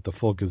gazillion, but the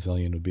full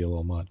gazillion would be a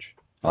little much.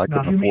 I Now,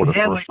 if couldn't you mean afford a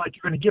handling first. like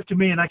you're going to give to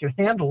me and I can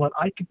handle it,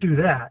 I could do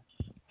that.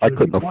 I But if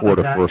couldn't you afford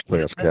a wanted that,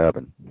 first-class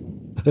cabin.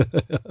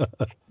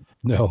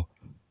 No,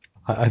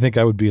 I think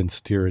I would be in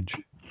steerage.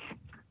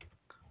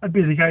 I'd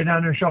be the guy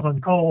down there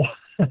shoveling coal.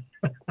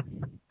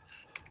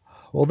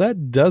 Well,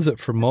 that does it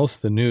for most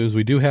of the news.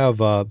 We do have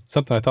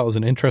something I thought was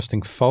an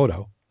interesting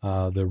photo.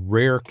 The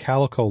rare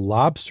calico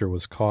lobster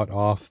was caught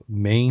off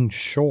Maine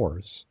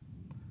shores.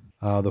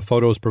 The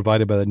photo is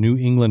provided by the New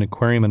England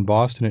Aquarium in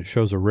Boston. It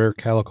shows a rare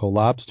calico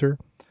lobster.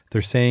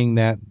 They're saying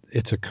that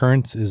its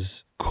occurrence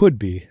could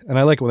be, and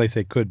I like it when they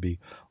say could be,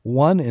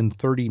 1 in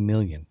 30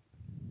 million.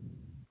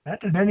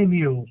 That's an any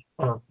mule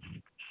or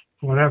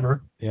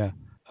whatever. Yeah.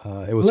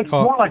 It It was looks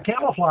caught. more like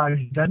camouflage,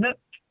 doesn't it?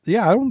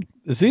 Yeah,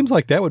 it seems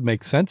like that would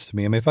make sense to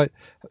me. I mean,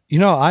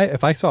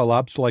 if I saw a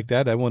lobster like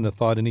that, I wouldn't have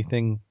thought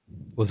anything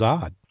was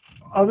odd.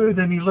 Other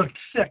than he looked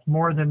sick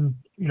more than,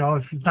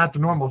 if it's not the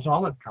normal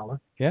solid color.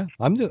 Yeah,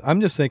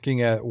 I'm just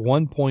thinking at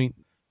one point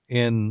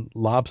in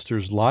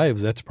lobsters'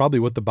 lives, that's probably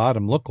what the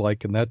bottom looked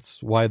like, and that's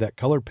why that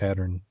color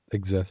pattern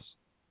exists.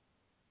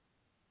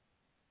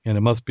 And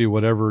it must be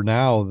whatever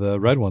now the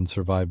red ones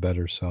survive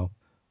better. So,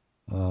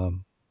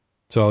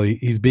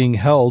 he's being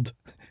held.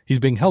 He's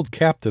being held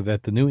captive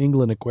at the New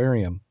England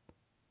Aquarium.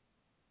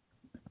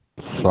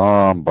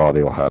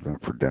 Somebody will have him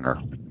for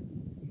dinner.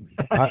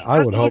 I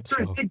would hope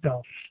Pretty so. big,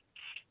 though.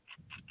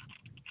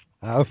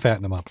 I'll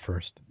fatten him up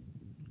first.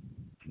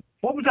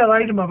 What was that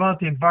item about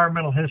the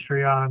environmental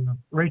history on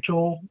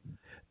Rachel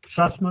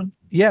Sussman?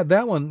 Yeah,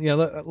 that one. Yeah,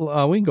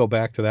 we can go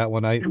back to that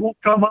one. It won't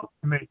come up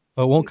for me.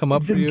 Oh, it won't come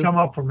up It for you? didn't come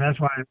up for me. That's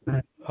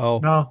why Oh,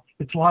 no,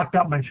 it's locked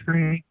up my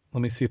screen.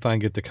 let me see if I can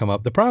get to come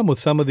up. The problem with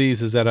some of these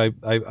is that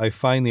I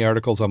find the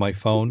articles on my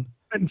phone.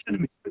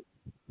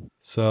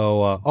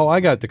 So, I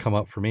got it to come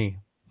up for me.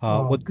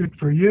 Good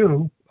for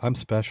you. I'm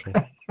special.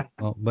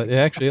 But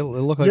it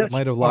looked like Yes. it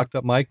might have locked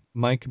up my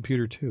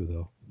computer too,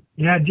 though.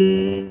 Yeah,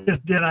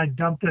 just did. I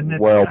dumped it. And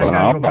Well, I then gotta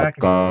I'm go not back.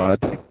 going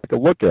to take a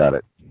look at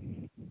it.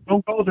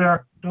 Don't go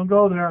there. Don't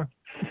go there.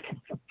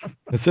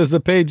 It says the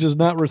page is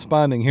not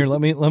responding. Here, let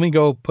me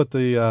go put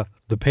the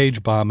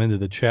page bomb into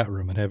the chat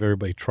room and have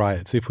everybody try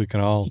it. See if we can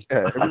all.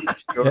 Yeah,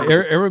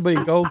 Everybody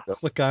go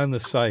click on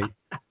the site.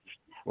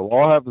 we'll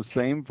all have the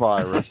same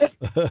virus.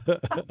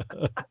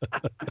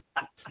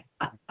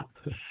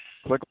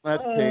 Click on that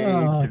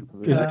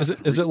page.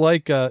 Is it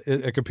like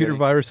a computer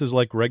virus is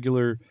like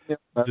regular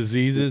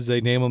diseases?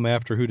 They name them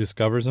after who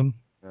discovers them?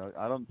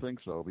 I don't think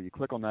so, but you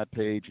click on that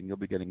page and you'll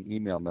be getting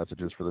email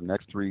messages for the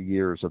next 3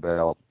 years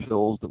about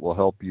pills that will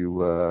help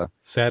you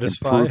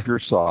Satisfy? improve your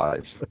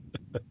size.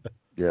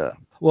 Yeah.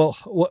 Well,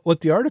 what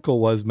the article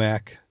was,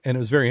 Mac, and it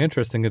was very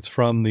interesting. It's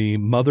from the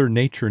Mother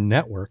Nature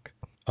Network.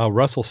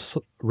 Rachel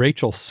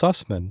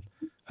Sussman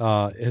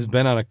has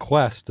been on a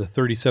quest, a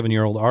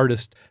 37-year-old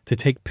artist, to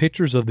take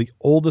pictures of the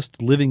oldest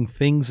living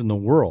things in the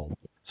world.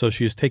 So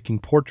she is taking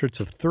portraits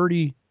of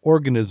 30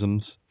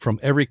 organisms from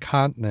every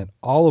continent,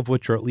 all of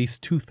which are at least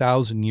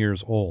 2,000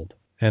 years old.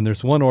 And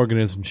there's one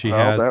organism she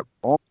has. That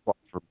almost,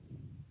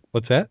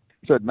 What's that?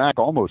 said Mac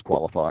almost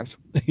qualifies.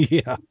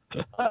 Yeah.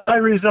 I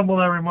resemble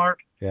that remark.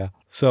 Yeah.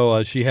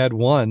 So she had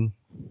one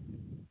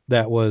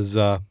that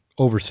was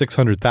over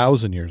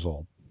 600,000 years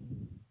old.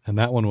 And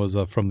that one was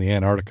from the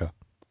Antarctica.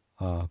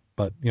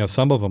 But,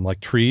 some of them,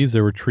 like trees,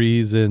 there were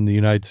trees in the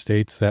United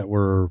States that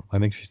were, I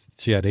think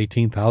she had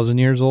 18,000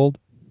 years old.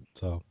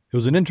 So it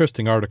was an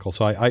interesting article.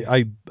 So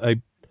I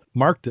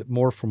marked it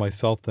more for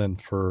myself than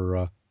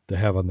for to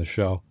have on the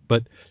show.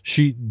 But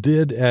she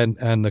did,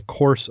 and the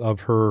course of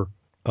her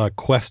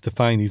quest to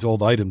find these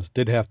old items,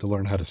 did have to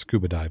learn how to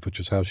scuba dive, which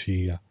is how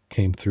she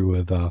came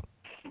through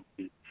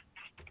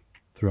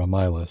on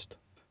my list.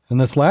 And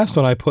this last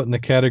one I put in the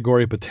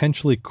category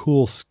potentially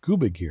cool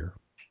scuba gear.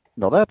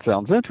 No, that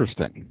sounds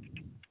interesting.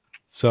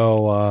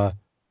 So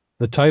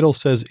the title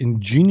says,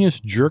 ingenious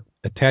jerk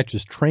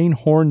attaches train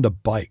horn to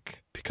bike,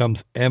 becomes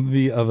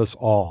envy of us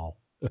all.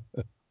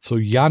 So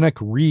Yannick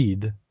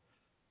Reed,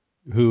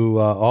 who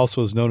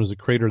also is known as the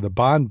creator of the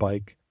Bond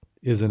bike,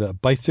 is a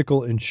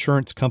bicycle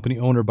insurance company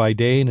owner by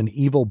day and an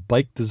evil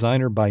bike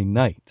designer by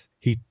night.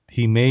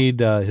 He made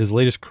his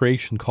latest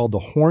creation called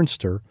the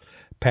Hornster,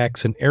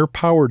 packs an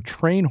air-powered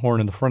train horn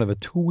in the front of a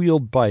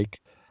two-wheeled bike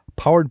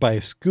powered by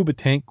a scuba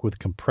tank with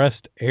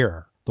compressed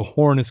air. The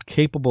horn is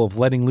capable of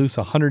letting loose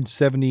a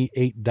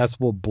 178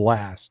 decibel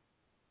blast.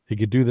 He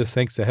could do this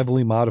thanks to a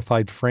heavily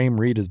modified frame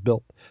Reed has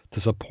built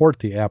to support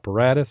the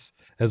apparatus,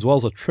 as well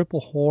as a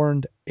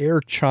triple-horned air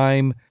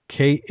chime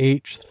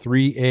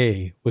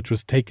KH-3A, which was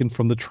taken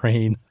from the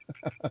train.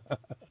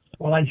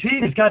 Well, I see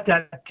he's got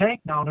that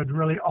tank mounted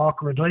really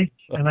awkwardly,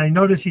 and I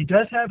notice he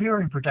does have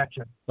hearing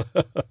protection.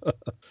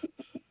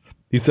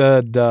 He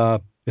said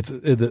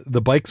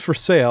the bike's for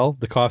sale.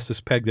 The cost is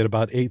pegged at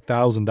about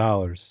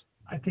 $8,000.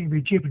 I think it'd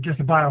be cheaper just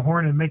to buy a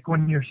horn and make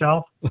one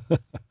yourself.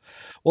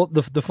 Well,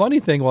 the funny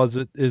thing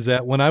is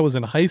that when I was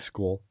in high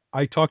school,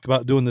 I talked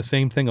about doing the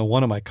same thing on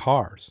one of my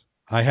cars.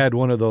 I had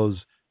one of those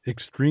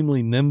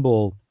extremely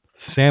nimble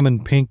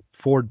salmon pink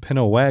Ford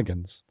Pinto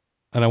wagons.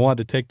 And I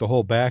wanted to take the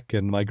whole back,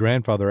 and my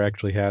grandfather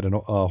actually had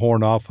a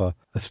horn off a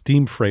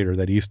steam freighter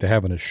that he used to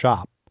have in his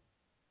shop.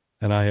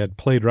 And I had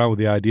played around with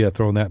the idea of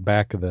throwing that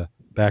back of the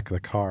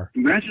car.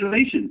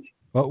 Congratulations.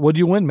 Well, what did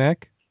you win,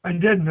 Mac? I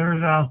did.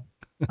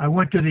 I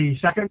went to the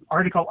second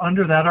article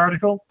under that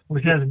article,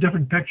 which has a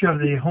different picture of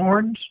the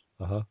horns.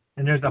 Uh-huh.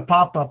 And there's a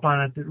pop-up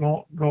on it that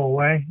won't go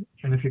away.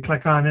 And if you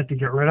click on it to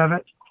get rid of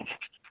it.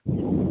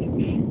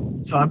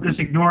 So I'm just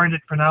ignoring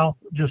it for now,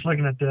 just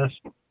looking at this.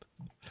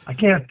 I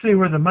can't see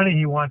where the money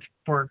he wants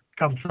for it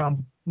comes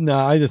from. No,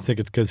 I just think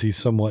it's because he's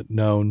somewhat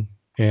known.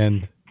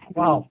 And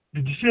wow,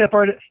 did you see that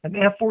part? An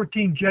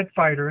F-14 jet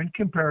fighter, in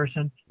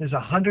comparison, is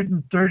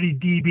 130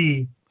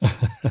 dB.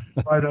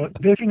 While the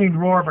deafening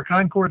roar of a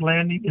Concorde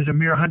landing is a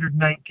mere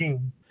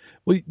 119.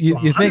 Well,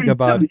 you think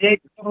about it. Would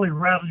probably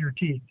rattle your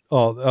teeth.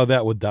 Oh,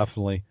 that would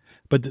definitely.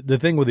 But the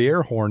thing with the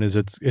air horn is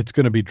it's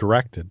going to be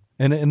directed,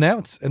 and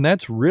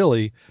that's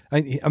really,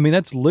 I mean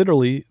that's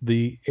literally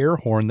the air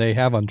horn they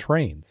have on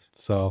trains.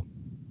 So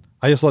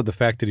I just love the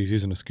fact that he's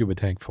using a scuba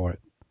tank for it.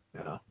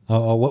 Yeah.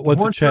 What's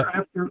the chat?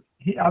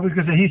 I was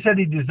going to say he said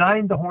he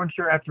designed the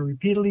Hornster after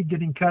repeatedly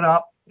getting cut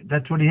up.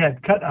 That's what he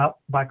had cut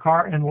up by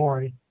car and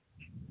lorry.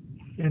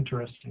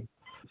 Interesting.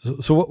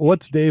 So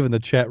what's Dave in the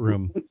chat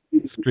room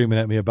screaming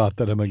at me about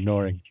that I'm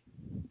ignoring?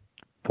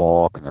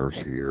 Faulkner's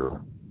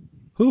here.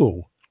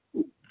 Who?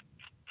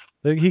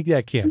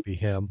 That can't be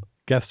him.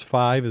 Guest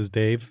 5 is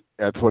Dave.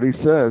 That's what he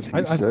says.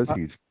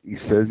 He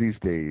says he's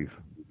Dave.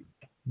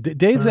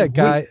 Dave's that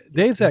guy.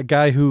 Dave's that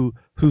guy who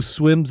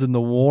swims in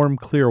the warm,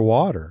 clear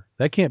water.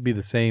 That can't be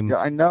the same. Yeah,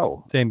 I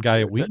know. Same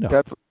guy we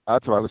know.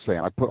 That's what I was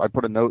saying. I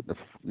put a note,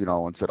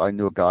 and said I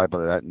knew a guy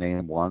by that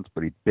name once,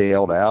 but he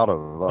bailed out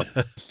of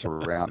us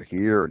around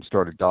here and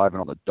started diving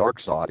on the dark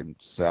side in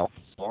South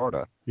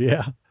Florida.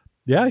 Yeah.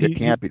 Yeah, it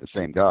can't be the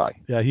same guy.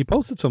 Yeah, he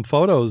posted some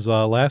photos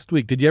last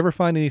week. Did you ever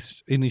find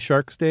any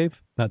sharks, Dave?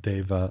 Not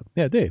Dave.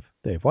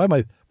 Dave. Why am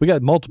I? We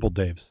got multiple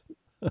Daves.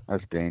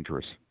 That's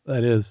dangerous.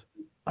 That is.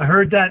 I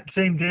heard that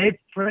same Dave,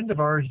 friend of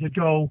ours, did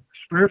go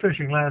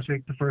spearfishing last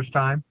week the first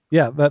time.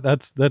 Yeah,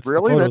 that's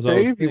really that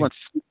Dave. He went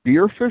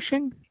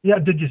spearfishing. Yeah.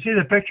 Did you see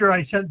the picture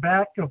I sent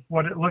back of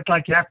what it looked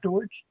like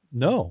afterwards?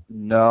 No.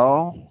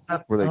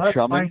 Were they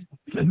chumming?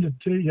 Send it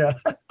to you.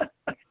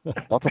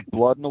 Lots of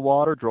blood in the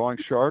water, drawing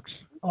sharks.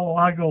 Oh,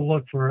 I go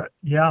look for it.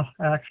 Yeah,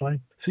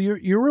 actually. So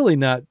you're really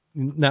not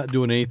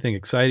doing anything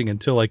exciting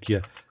until like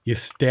you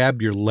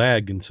stab your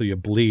leg and so you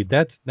bleed.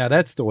 That's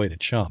the way to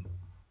chum.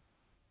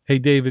 Hey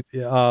David,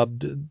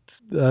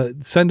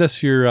 send us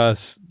your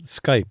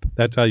Skype.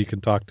 That's how you can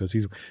talk to us.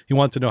 He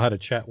wants to know how to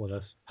chat with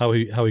us. How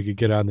he could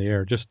get on the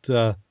air. Just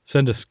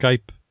send a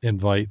Skype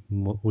invite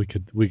and we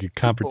could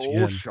conference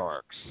you in.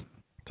 Sharks.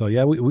 So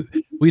yeah,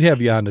 we'd have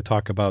you on to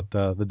talk about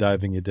the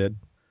diving you did.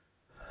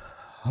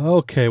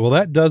 Okay, well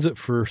that does it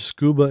for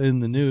Scuba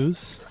in the News.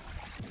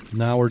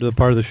 Now we're to the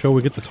part of the show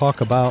we get to talk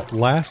about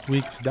last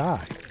week's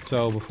dive.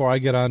 So before I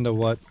get on to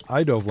what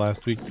I dove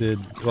last week,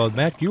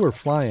 Mac, you were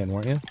flying,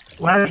 weren't you?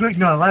 Last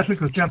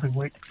week was jumping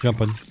week.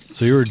 Jumping.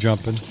 So you were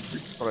jumping.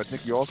 But I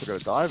think you also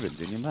got a dive in,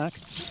 didn't you, Mac?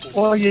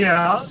 Well,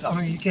 yeah.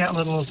 I mean, you can't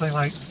let a little thing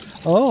like.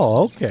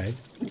 Oh, okay.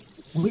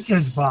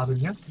 Weekends bother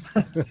you.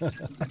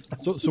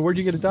 So where'd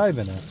you get a dive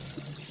in at?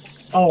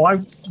 Oh, I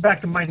back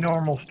to my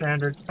normal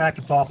standard, back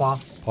to Pawpaw.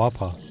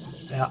 Pawpaw.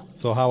 Yeah.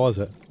 So how was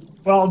it?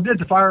 Well, did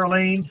the fire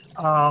lane.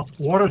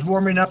 Water's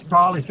warming up,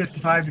 probably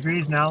 55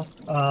 degrees now.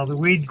 The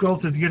weed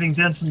growth is getting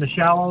dense in the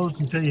shallows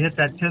until you hit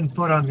that 10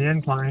 foot on the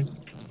incline.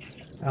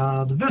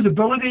 The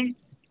visibility,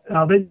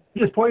 they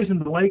just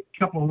poisoned the lake a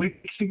couple of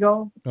weeks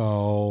ago.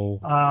 Oh.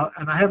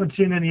 And I haven't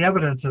seen any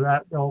evidence of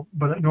that, though,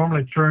 but it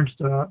normally turns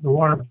the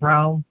water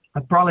brown. I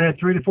probably had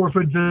 3 to 4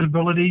 foot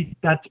visibility.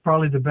 That's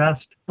probably the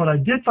best. But I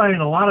did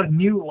find a lot of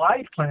new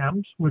live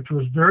clams, which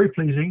was very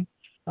pleasing.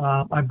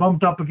 I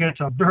bumped up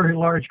against a very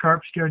large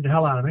carp, scared the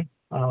hell out of me.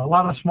 A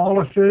lot of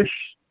smaller fish,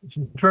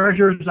 some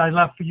treasures I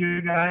left for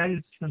you guys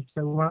since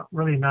they weren't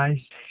really nice.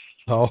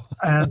 Oh.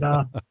 And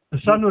the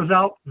sun was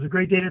out. It was a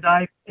great day to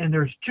dive. And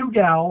there's 2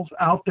 gals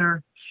out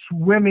there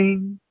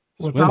swimming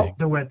without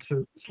the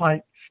wetsuit. It's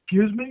like,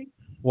 excuse me?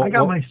 I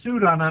got my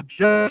suit on. I'm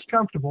just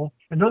comfortable.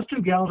 And those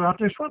 2 gals are out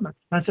there swimming.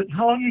 I said,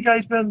 how long you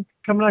guys been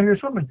coming out here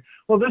swimming?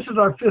 Well, this is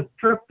our 5th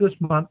trip this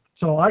month,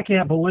 so I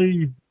can't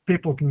believe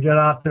people can get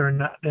out there in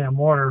that damn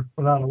water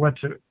without a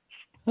wetsuit.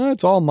 Well,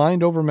 it's all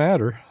mind over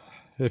matter.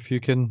 If you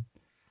can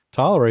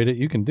tolerate it,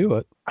 you can do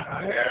it.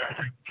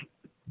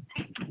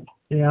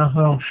 Yeah,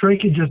 well,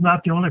 shrinkage is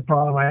not the only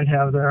problem I'd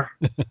have there.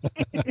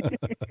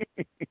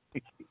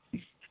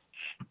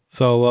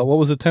 So what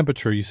was the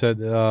temperature? You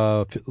said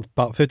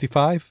about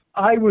 55?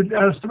 I would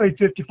estimate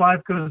 55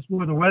 because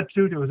with a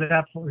wetsuit, it was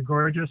absolutely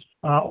gorgeous.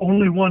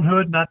 Only one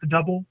hood, not the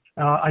double.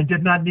 I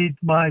did not need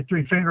my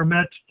 3-finger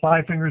mitts.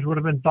 5 fingers would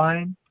have been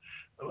fine.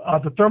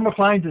 The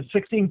thermocline's at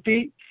 16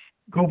 feet.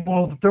 Go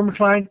below the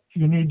thermocline,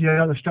 you need the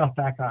other stuff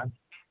back on.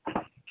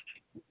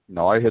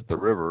 No, I hit the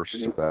river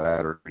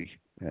Saturday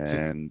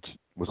and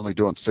was only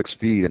doing 6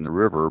 feet in the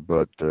river,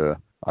 but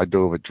I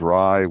dove it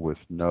dry with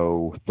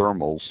no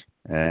thermals,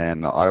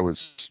 and I was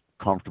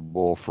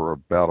comfortable for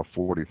about a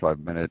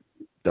 45-minute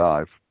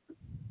dive.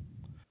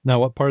 Now,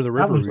 what part of the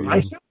river That was were you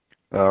nice.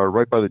 in?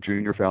 Right by the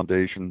Junior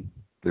Foundation,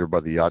 there by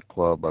the yacht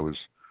club.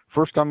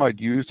 First time I'd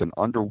used an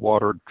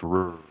underwater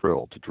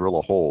drill to drill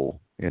a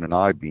hole in an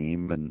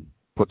I-beam and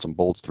put some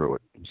bolts through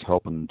it. It was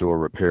helping do a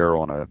repair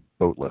on a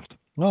boat lift.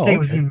 Oh, It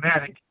was okay.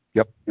 pneumatic.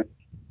 Yep.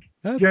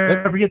 Did you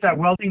ever get that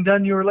welding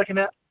done you were looking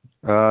at?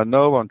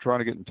 No, I'm trying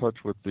to get in touch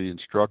with the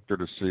instructor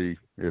to see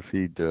if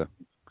he'd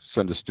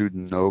send a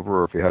student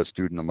over, or if he has a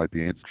student that might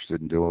be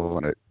interested in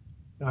doing it.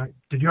 All right.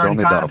 Did you It's already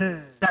only about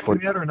contact him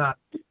yet or not?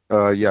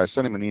 Yeah, I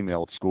sent him an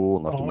email at school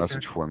and left a okay.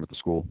 message for him at the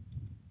school.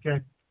 Okay.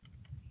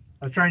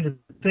 I was trying to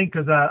think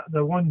because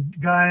the one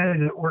guy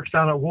that works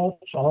down at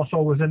Wolf's also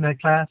was in that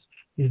class.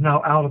 He's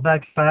now out of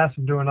that class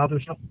and doing other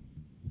stuff.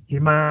 He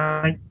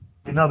might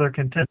be another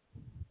contender.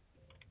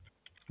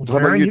 Well, How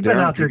about Darren, you, you've been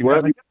Darren? out there. Did you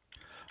Kevin.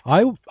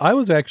 I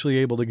was actually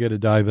able to get a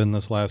dive in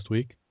this last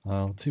week.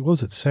 Let's see, what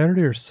was it,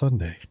 Saturday or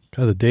Sunday?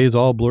 God, the days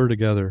all blur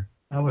together.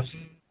 I was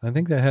I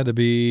think that had to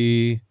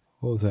be,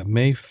 what was that,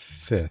 May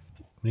 5th?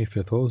 May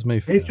 5th. What was May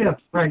 5th? May 5th,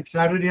 right,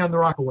 Saturday on the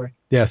Rockaway.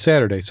 Yeah,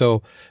 Saturday.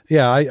 So,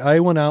 yeah, I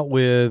went out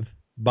with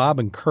Bob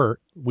and Kurt.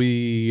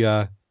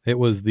 It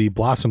was the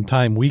Blossom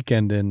Time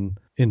weekend in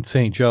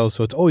St. Joe,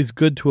 so it's always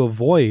good to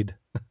avoid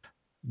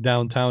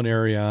downtown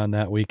area on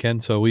that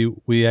weekend. So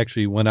we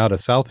actually went out of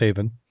South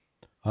Haven.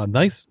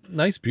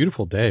 Nice,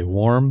 beautiful day.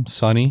 Warm,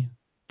 sunny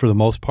for the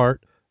most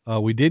part.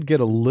 We did get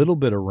a little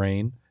bit of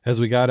rain. As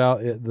we got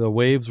out, the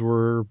waves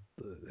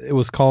it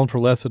was calling for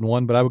less than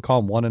 1, but I would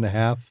call them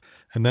 1.5.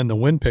 And then the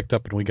wind picked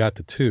up and we got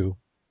to 2.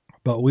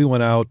 But we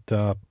went out,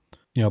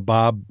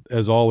 Bob,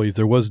 as always,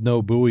 there was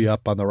no buoy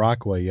up on the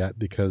Rockaway yet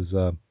because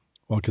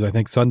I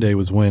think Sunday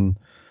was when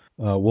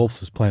Wolf's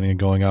was planning on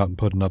going out and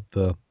putting up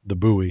the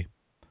buoy.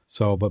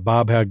 So, but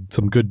Bob had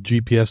some good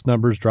GPS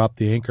numbers, dropped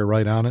the anchor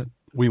right on it.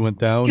 We went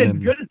down. He's and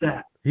getting good at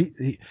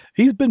that.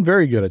 He's been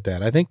very good at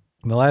that. I think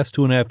in the last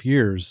 2.5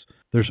 years,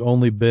 there's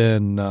only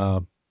been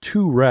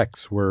 2 wrecks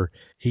where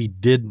he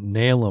didn't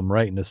nail them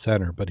right in the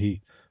center, but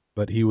he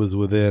was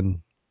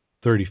within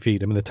 30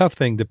 feet. I mean, the tough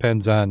thing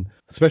depends on,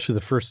 especially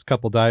the first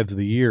couple dives of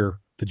the year,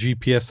 the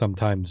GPS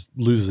sometimes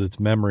loses its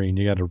memory and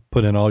you got to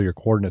put in all your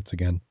coordinates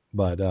again.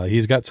 But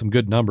he's got some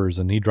good numbers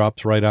and he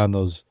drops right on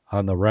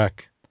the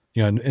wreck.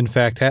 In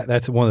fact,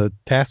 that's one of the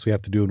tasks we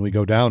have to do when we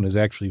go down is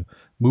actually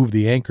move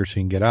the anchor so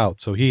you can get out.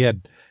 So he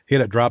had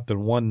it dropped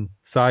on one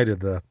side of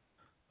the,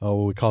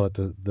 what we call it,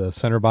 the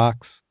center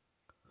box.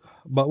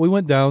 But we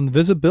went down. The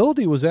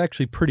visibility was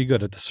actually pretty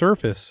good. At the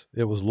surface,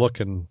 it was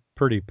looking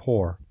pretty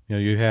poor.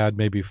 You had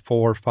maybe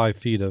 4 or 5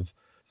 feet of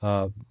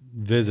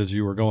viz as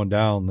you were going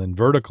down, and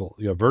vertical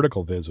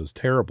viz was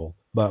terrible.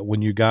 But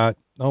when you got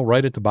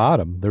right at the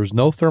bottom, there was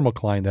no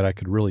thermocline that I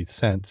could really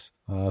sense.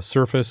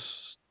 Surface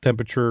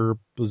temperature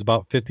was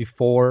about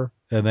 54,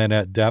 and then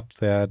at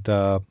depth at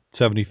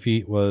 70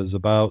 feet was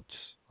about,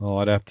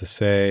 I'd have to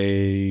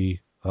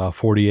say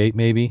 48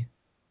 maybe.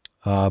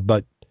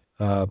 But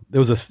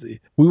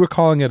we were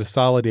calling it a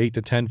solid 8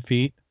 to 10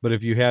 feet, but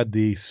if you had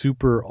the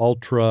super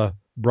ultra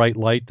bright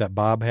light that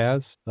Bob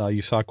has,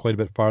 you saw quite a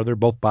bit farther.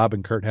 Both Bob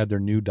and Kurt had their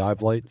new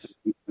dive lights.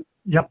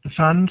 Yep, the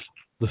Suns.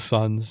 The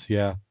Suns,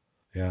 yeah.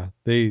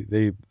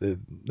 They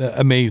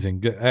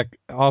amazing,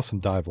 awesome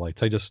dive lights.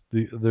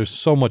 There's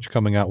so much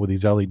coming out with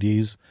these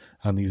LEDs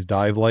on these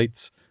dive lights.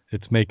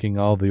 It's making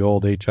all the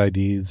old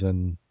HIDs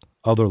and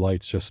other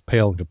lights just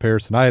pale in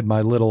comparison. I had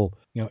my little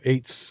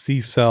 8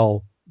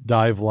 C-cell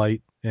dive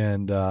light,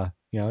 and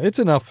it's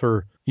enough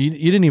for you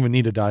didn't even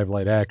need a dive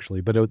light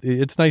actually, but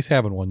it's nice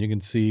having one. You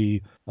can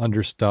see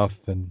under stuff,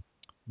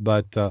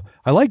 but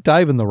I like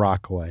diving the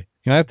Rockaway.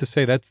 I have to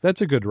say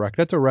that's a good wreck.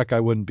 That's a wreck I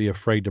wouldn't be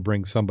afraid to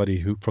bring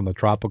somebody who from the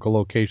tropical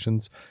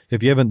locations.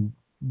 If you haven't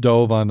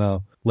dove on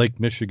a Lake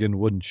Michigan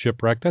wooden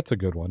shipwreck, that's a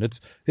good one.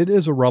 It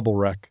is a rubble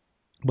wreck,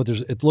 but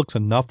it looks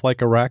enough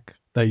like a wreck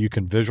that you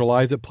can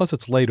visualize it. Plus,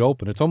 it's laid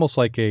open. It's almost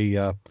like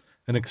an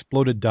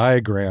exploded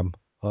diagram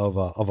of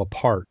a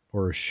part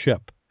or a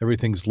ship.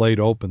 Everything's laid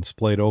open,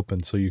 splayed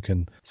open, so you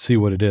can see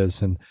what it is.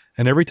 And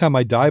every time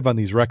I dive on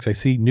these wrecks, I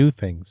see new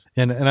things.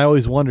 And I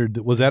always wondered,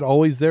 was that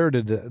always there?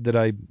 Did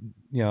I,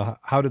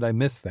 how did I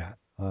miss that?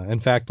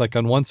 In fact, like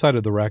on one side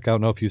of the wreck, I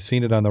don't know if you've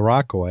seen it on the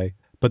Rockaway,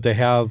 but they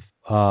have,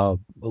 it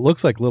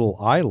looks like little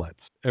eyelets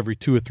every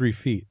 2 or 3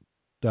 feet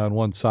down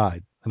one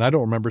side. And I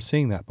don't remember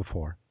seeing that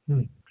before.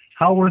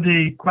 How were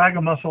the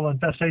quagga mussel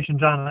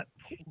infestations on it?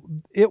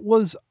 It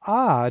was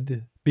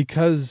odd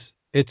because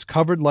it's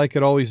covered like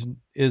it always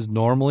is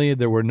normally.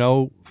 There were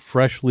no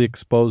freshly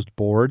exposed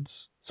boards,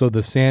 so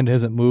the sand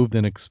hasn't moved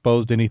and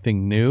exposed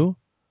anything new.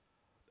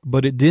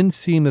 But it didn't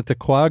seem that the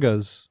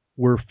quaggas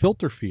were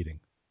filter feeding.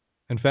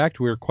 In fact,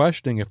 we were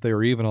questioning if they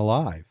were even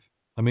alive.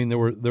 I mean, there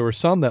were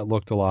some that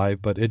looked alive,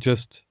 but it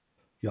just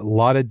a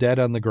lot of dead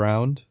on the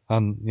ground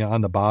on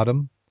the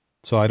bottom.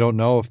 So I don't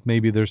know if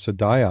maybe there's a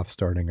die-off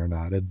starting or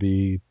not.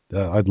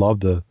 I'd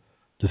love to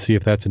see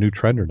if that's a new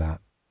trend or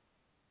not.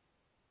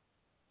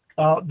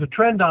 The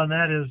trend on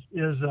that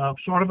is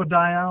sort of a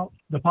die out.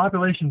 The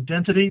population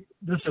density,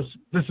 this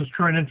is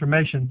current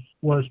information,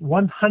 was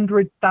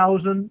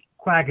 100,000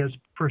 quaggas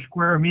per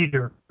square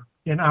meter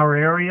in our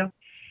area,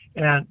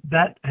 and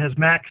that has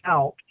maxed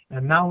out.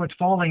 And now it's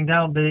falling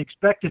down. They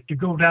expect it to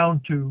go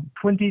down to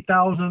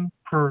 20,000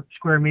 per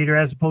square meter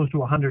as opposed to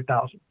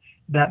 100,000.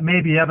 That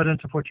may be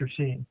evidence of what you're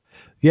seeing.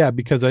 Yeah,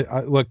 because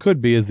what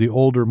could be is the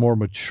older, more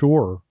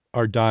mature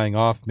are dying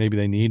off. Maybe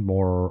they need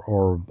more,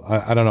 or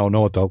I don't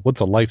know what's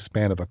the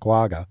lifespan of a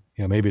quagga.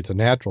 You know, maybe it's a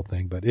natural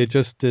thing, but it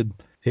just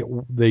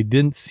they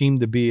didn't seem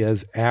to be as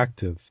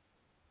active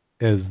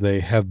as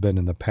they have been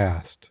in the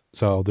past.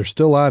 So they're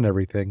still on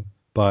everything,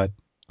 but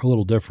a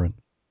little different.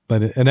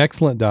 But an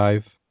excellent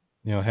dive.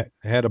 You know,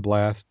 had a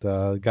blast.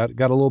 Got a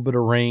little bit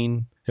of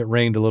rain. It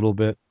rained a little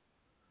bit,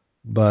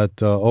 but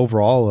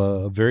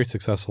overall a very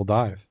successful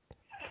dive.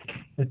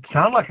 It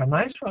sounded like a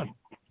nice one.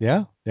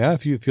 Yeah.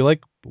 If you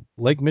like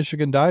Lake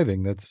Michigan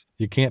diving,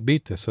 you can't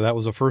beat this. So that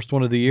was the first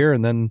one of the year,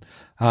 and then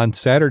on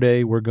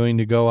Saturday we're going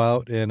to go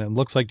out, and it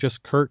looks like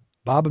just Kurt,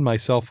 Bob, and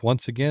myself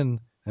once again,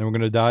 and we're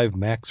going to dive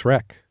Max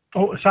Rec.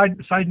 Oh,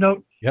 side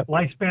note. Yep.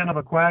 Lifespan of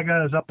a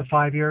quagga is up to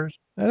 5 years.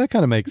 That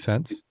kind of makes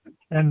sense.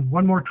 And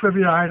one more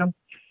trivia item.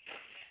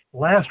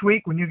 Last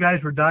week when you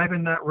guys were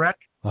diving that wreck,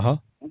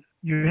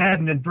 you had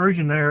an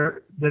inversion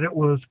there that it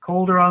was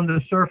colder on the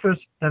surface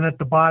than at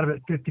the bottom at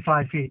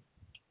 55 feet.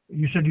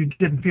 You said you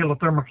didn't feel a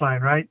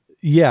thermocline, right?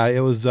 Yeah, it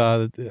was.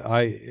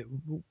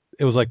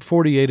 It was like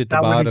 48 at the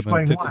bottom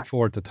and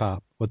 54 at the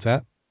top. What's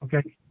that?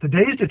 Okay.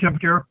 Today's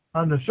temperature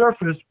on the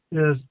surface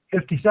is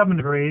 57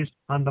 degrees.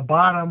 On the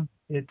bottom,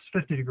 it's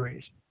 50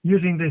 degrees.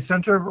 Using the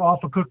sensor off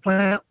a Cook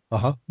plant,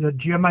 the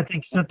Jim, I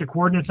think, sent the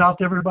coordinates out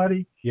to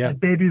everybody. Yeah.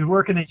 That baby's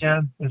working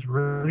again. It's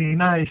really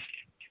nice.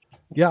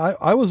 Yeah,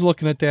 I was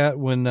looking at that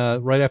when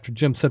right after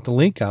Jim sent the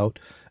link out,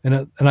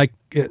 and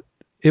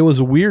it was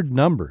weird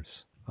numbers.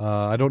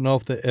 I don't know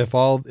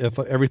if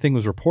everything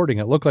was reporting.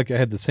 It looked like it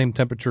had the same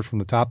temperature from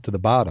the top to the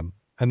bottom,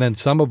 and then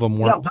some of them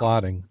weren't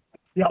plotting.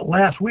 Yeah,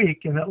 last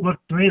week, and it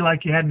looked to me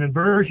like you had an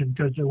inversion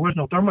because there was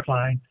no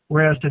thermocline.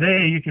 Whereas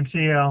today, you can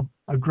see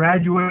a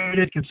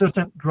graduated,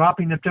 consistent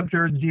dropping of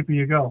temperature the deeper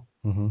you go.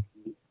 Mm-hmm.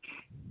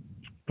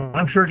 But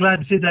I'm sure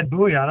glad to see that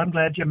buoy out. I'm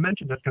glad Jim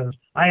mentioned it because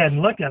I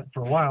hadn't looked at it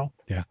for a while.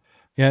 Yeah,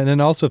 and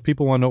then also if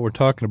people want to know what we're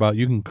talking about,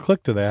 you can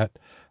click to that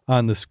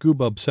on the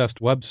Scuba Obsessed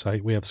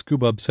website. We have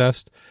Scuba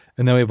Obsessed,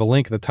 and then we have a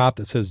link at the top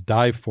that says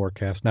Dive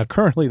Forecast. Now,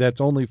 currently, that's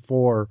only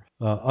for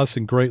us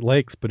in Great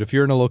Lakes, but if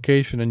you're in a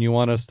location and you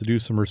want us to do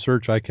some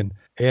research, I can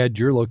add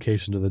your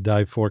location to the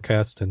Dive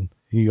Forecast, and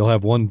you'll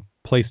have one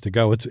place to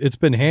go. It's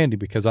been handy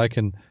because I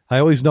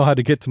always know how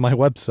to get to my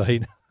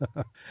website,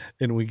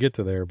 and we get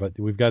to there, but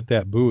we've got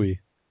that buoy.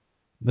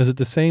 Is it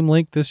the same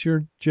link this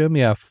year, Jim?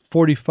 Yeah,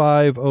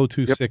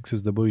 45026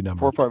 is the buoy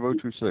number.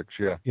 45026,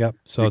 yeah. Yep.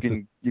 So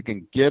you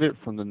can get it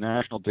from the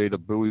National Data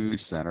Buoy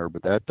Center,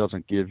 but that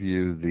doesn't give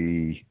you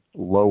the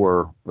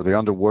lower or the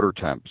underwater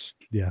temps.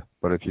 Yeah.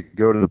 But if you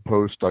go to the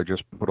post I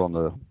just put on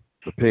the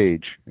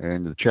page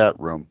in the chat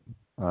room,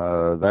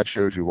 that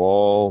shows you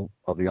all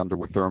of the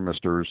underwater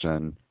thermistors,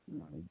 and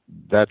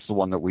that's the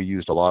one that we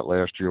used a lot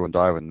last year when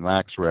diving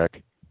Max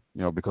Rec.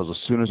 You know, because as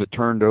soon as it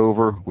turned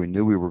over, we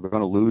knew we were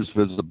going to lose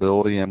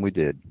visibility, and we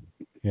did.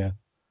 Yeah.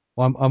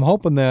 Well, I'm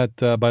hoping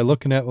that by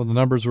looking at the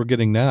numbers we're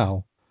getting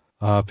now,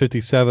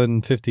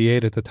 57,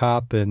 58 at the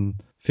top, and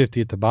 50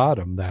 at the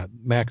bottom, that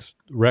Max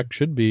Rec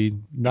should be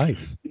nice.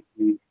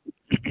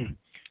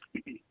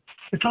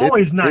 It's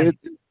always nice.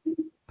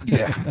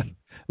 Yeah.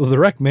 Well, the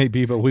wreck may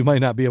be, but we might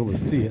not be able to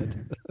see it.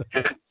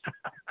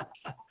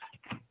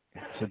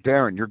 So,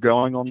 Darren, you're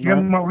going on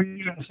Jim, that? what were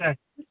you going to say?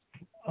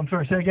 I'm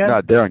sorry, say again?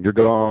 No, Darren, you're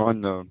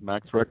going on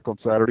Max Rec on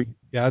Saturday?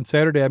 Yeah, on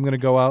Saturday I'm going to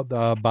go out.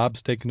 Bob's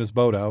taking his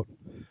boat out.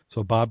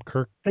 So Bob,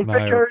 Kirk, Take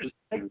pictures.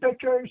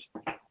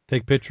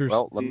 Take pictures.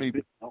 Well, let me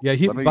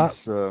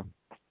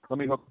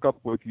hook up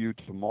with you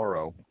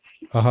tomorrow.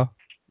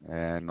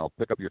 And I'll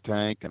pick up your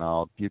tank, and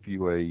I'll give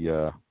you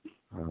a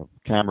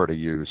camera to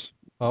use.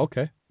 Oh,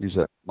 okay. Use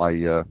my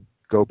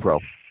GoPro.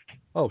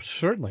 Oh,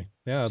 certainly.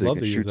 Yeah, I'd so love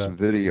to use use that. Shoot some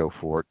video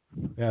for it.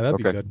 Yeah, that'd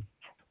be good.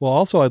 Well,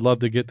 also, I'd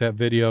love to get that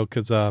video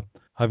because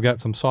I've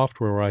got some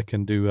software where I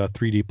can do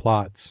 3D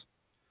plots.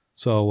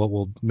 So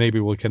what maybe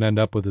we can end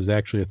up with is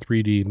actually a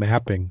 3D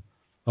mapping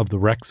of the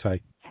wreck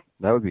site.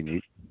 That would be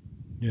neat.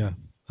 Yeah,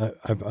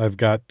 I've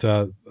got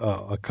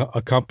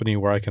a company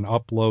where I can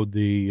upload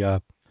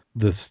the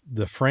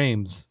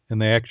frames,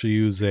 and they actually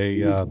use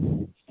a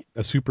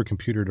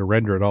supercomputer to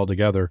render it all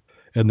together.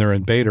 And they're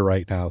in beta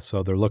right now,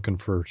 so they're looking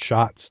for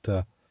shots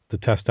to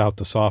test out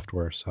the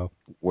software. So,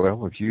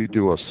 well, if you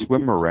do a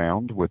swim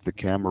around with the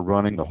camera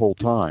running the whole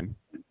time,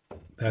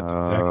 that's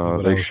exactly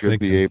what they should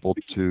be able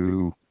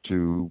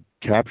to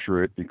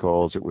capture it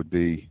because it would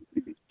be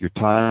your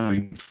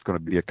timing's going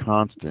to be a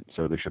constant,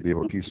 so they should be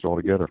able to piece it all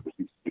together.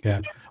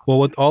 Yeah.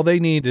 Well, all they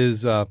need is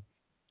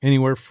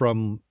anywhere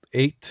from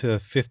 8 to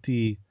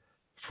 50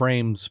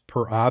 frames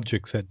per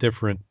objects at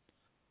different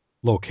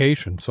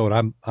locations. So what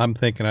I'm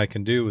thinking I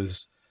can do is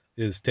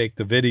is take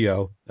the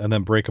video and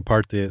then break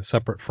apart the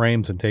separate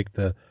frames and take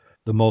the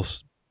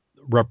most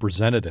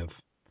representative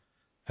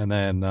and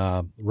then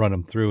run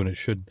them through, and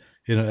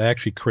it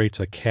actually creates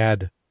a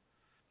CAD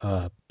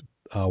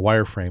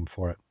wireframe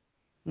for it.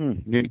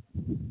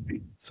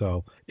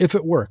 So if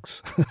it works,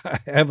 I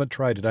haven't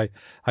tried it.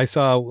 I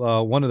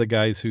saw one of the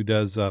guys who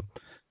does.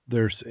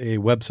 There's a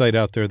website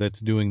out there that's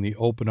doing the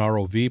Open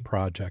ROV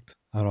project.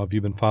 I don't know if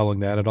you've been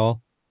following that at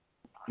all.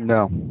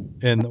 No.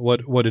 And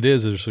what it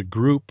is a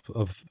group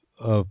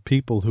of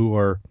people who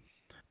are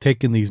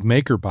taking these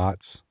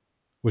MakerBots,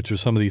 which are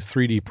some of these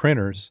 3D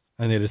printers,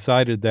 and they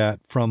decided that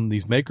from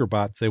these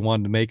MakerBots they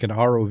wanted to make an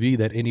ROV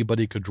that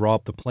anybody could draw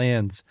up the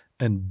plans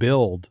and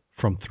build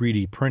from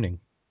 3D printing.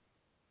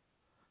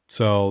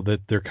 So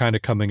that they're kind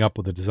of coming up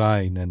with a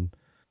design, and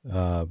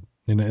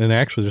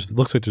actually, it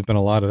looks like there's been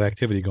a lot of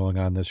activity going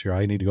on this year.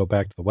 I need to go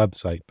back to the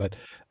website, but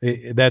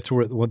that's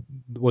where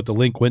what the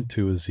link went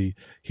to is he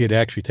had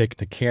actually taken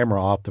the camera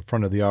off the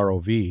front of the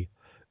ROV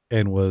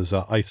and was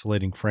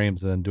isolating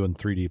frames and then doing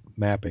 3D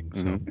mapping.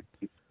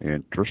 So.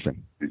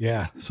 Interesting.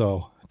 Yeah,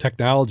 so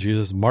technology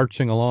is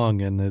marching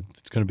along, and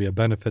it's going to be a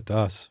benefit to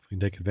us if we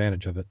can take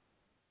advantage of it.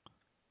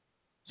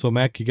 So,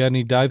 Mac, you got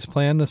any dives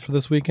planned for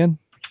this weekend?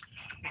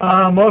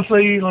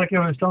 Mostly, like I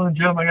was telling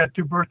Jim, I got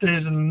 2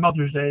 birthdays and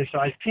Mother's Day, so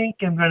I think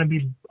I'm going to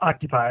be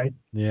occupied.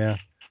 Yeah.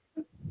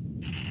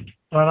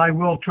 But I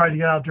will try to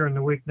get out during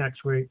the week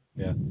next week.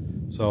 Yeah.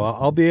 So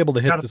I'll be able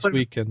to hit this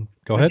weekend.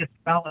 Go ahead.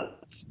 Balance.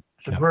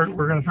 So we're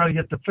going to try to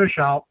get the fish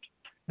out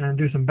and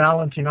do some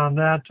balancing on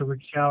that so we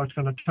can see how it's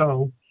going to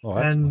tow.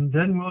 And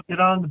then we'll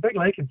get on the big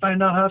lake and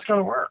find out how it's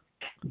going to work.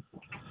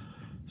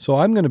 So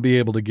I'm going to be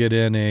able to get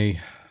in a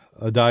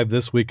dive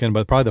this weekend,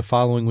 but probably the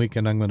following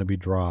weekend I'm going to be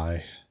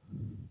dry.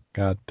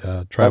 Got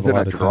travel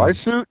out of dry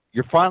suit?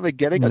 You're finally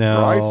getting a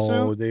dry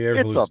suit?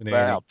 It's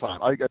about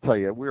time. I got to tell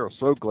you, we are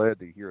so glad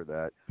to hear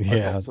that.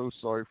 Yeah. I'm so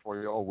sorry for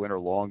you all winter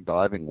long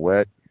diving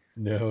wet.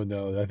 No.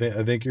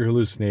 I think you're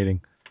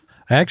hallucinating.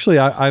 Actually,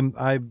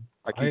 I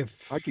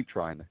keep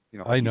trying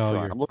to. I know.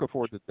 I'm looking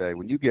forward to the day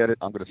when you get it.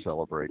 I'm going to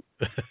celebrate.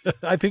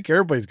 I think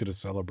everybody's going to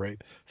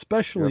celebrate,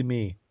 especially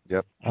me.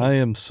 Yep. I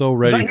am so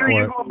ready for it. I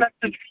hear you going back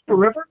to Cooper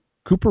River?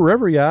 Cooper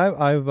River, yeah.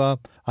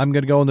 I'm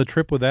going to go on the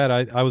trip with that.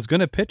 I was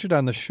going to pitch it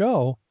on the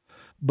show,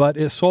 but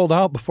it sold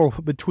out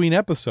between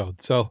episodes.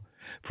 So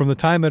from the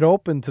time it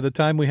opened to the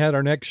time we had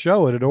our next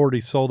show, it had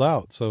already sold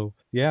out. So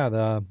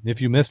yeah, if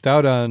you missed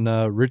out on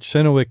Rich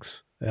Sinowick's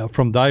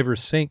from Divers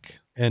Sync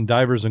and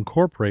Divers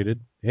Incorporated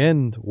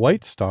and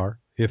White Star,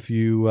 if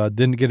you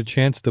didn't get a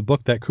chance to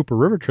book that Cooper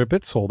River trip,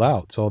 it sold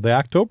out. So the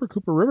October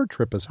Cooper River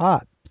trip is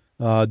hot.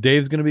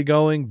 Dave's going to be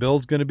going.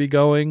 Bill's going to be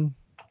going.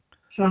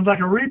 Sounds like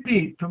a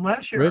repeat from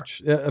last year.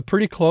 Rich,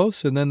 pretty close,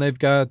 and then they've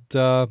got,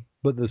 so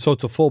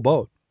it's a full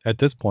boat at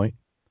this point.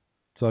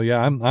 So yeah,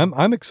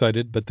 I'm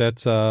excited, but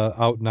that's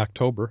out in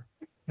October.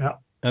 Yeah.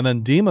 And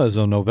then DEMA is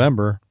in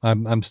November.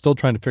 I'm still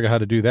trying to figure out how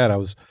to do that. I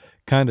was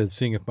kind of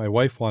seeing if my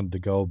wife wanted to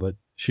go, but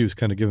she was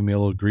kind of giving me a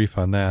little grief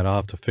on that. I'll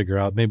have to figure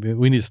out. Maybe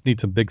we just need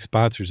some big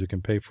sponsors who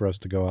can pay for us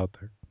to go out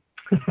there.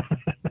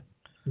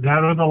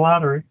 That or the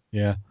lottery.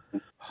 Yeah.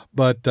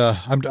 But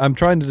I'm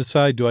trying to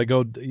decide. Do I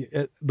go?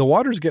 The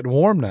water's getting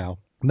warm now.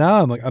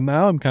 Now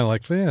I'm kind of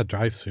like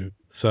dry suit.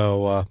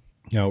 So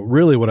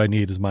really what I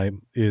need is my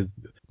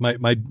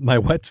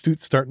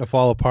wetsuit's starting to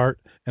fall apart,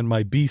 and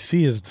my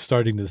BC is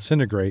starting to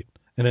disintegrate.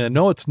 And I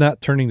know it's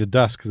not turning to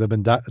dust because I've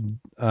been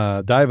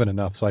diving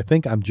enough. So I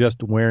think I'm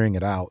just wearing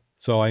it out.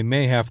 So I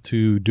may have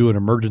to do an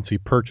emergency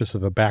purchase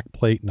of a back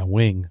plate and a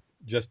wing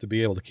just to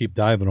be able to keep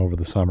diving over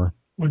the summer.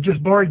 Well,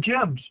 just borrow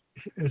Jim's.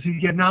 Is he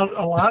getting out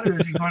a lot, or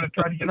is he going to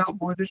try to get out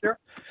more this year?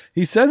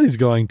 He says he's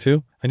going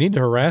to. I need to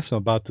harass him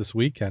about this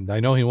weekend. I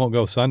know he won't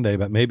go Sunday,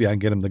 but maybe I can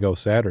get him to go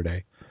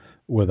Saturday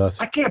with us.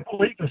 I can't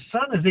believe the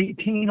son is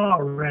 18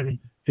 already.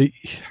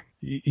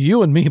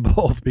 You and me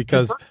both,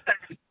 because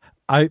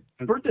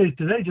birthday's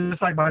today,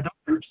 just like my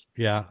daughter's.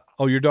 Yeah.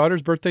 Oh, your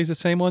daughter's birthday's the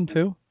same one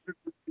too?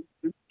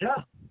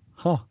 Yeah.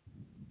 Huh.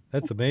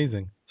 That's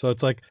amazing. So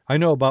it's like I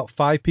know about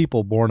 5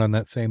 people born on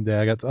that same day.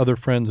 I got other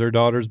friends, their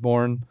daughter's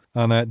born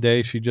on that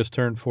day. She just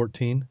turned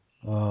 14.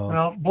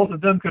 Well, both of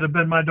them could have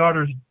been my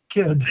daughter's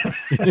kids.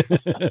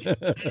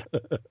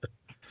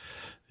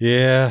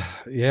 Yeah,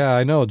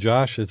 I know.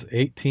 Josh is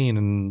 18,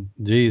 and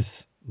geez,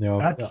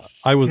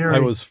 I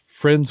was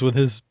friends with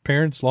his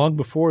parents long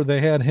before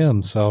they had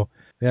him. So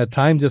yeah,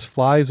 time just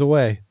flies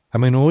away. I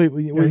mean, we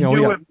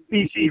knew him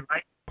in BC,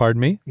 right? Pardon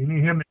me? You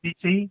knew him in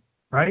BC,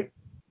 right?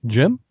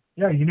 Jim?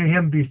 Yeah, you knew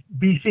him.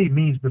 BC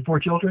means before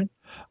children.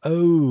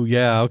 Oh,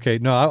 yeah, okay.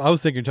 No, I was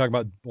thinking you're talking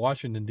about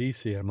Washington,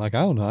 D.C. I'm like,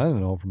 I don't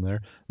know from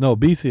there. No,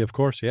 BC, of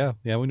course, yeah.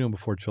 Yeah, we knew him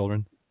before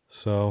children.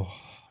 So,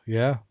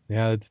 yeah,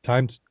 it's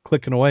time's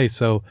clicking away.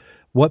 So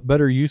what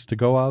better use to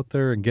go out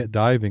there and get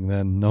diving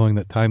than knowing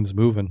that time's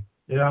moving?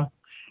 Yeah.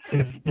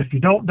 If you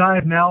don't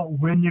dive now,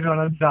 when you going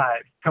to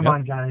dive? Come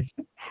on, guys.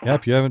 Yeah,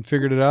 if you haven't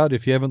figured it out,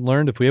 if you haven't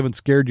learned, if we haven't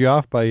scared you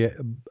off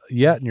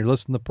yet and you're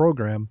listening to the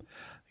program,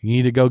 you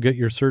need to go get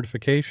your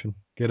certification.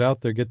 Get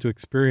out there, get to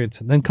experience,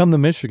 and then come to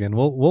Michigan.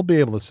 We'll be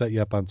able to set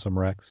you up on some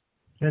wrecks.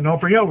 And don't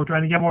forget, we're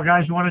trying to get more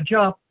guys who want to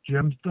jump.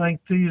 Jim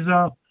thinks he's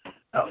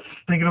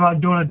thinking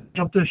about doing a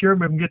jump this year.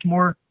 Maybe we can get some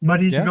more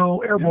muddies to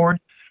go airborne.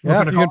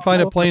 Yeah, if you can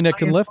find a plane that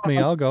can lift me,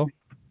 I'll go.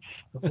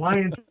 The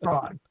Flying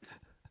Frog.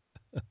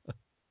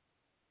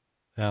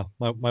 Yeah,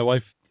 my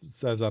wife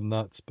says I'm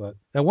nuts, but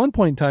at one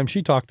point in time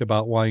she talked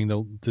about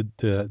wanting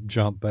to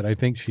jump, but I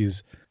think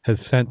has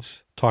since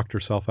talked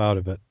herself out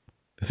of it.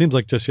 It seems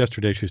like just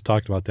yesterday she's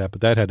talked about that, but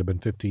that had to have been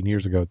 15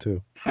 years ago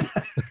too.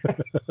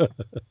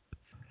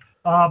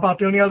 About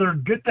the only other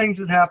good things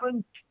that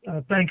happened,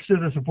 thanks to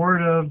the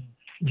support of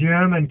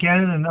Jim and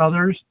Ken and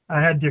others,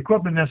 I had the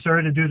equipment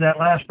necessary to do that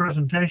last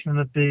presentation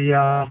at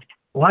the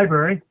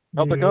library.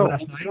 How'd it go?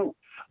 Last night.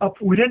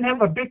 We didn't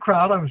have a big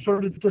crowd. I was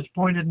sort of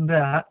disappointed in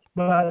that,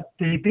 but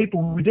the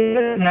people we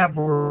did have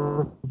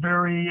were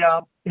very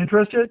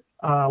interested.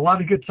 A lot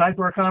of good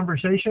sidebar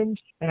conversations,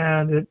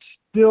 and it's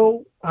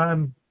still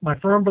my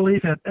firm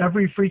belief that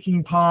every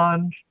freaking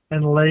pond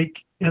and lake,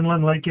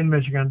 inland lake in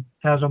Michigan,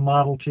 has a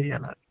Model T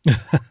in it.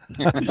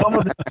 Some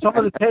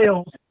of the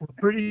tales were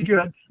pretty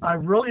good. I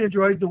really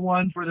enjoyed the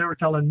ones where they were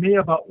telling me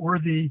about where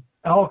the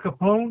Al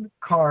Capone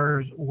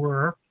cars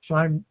were. So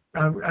I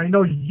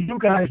know you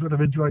guys would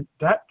have enjoyed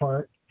that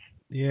part.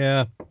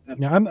 Yeah,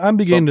 I'm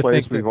beginning to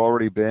think we've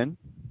already been.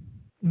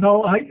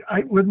 No,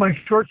 I with my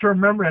short-term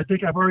memory, I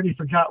think I've already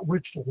forgot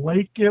which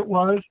lake it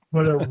was,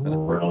 but it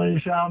really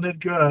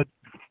sounded good.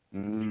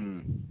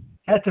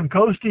 Had some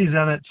coasties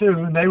in it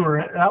too, and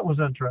that was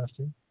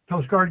interesting.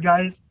 Coast Guard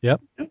guys.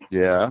 Yep.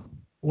 Yeah.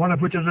 One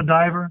of which is a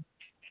diver.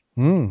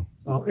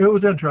 So it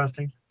was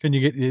interesting. Can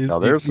you get? Now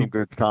there's some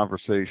good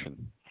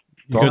conversation.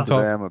 Talk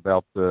to them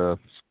about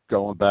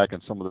going back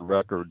in some of the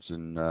records,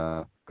 and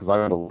because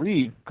I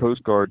believe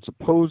Coast Guard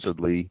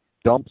supposedly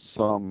dumped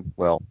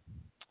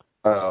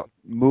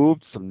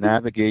moved some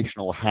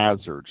navigational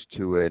hazards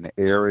to an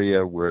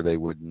area where they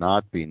would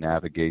not be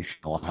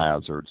navigational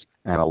hazards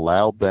and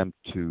allowed them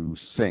to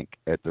sink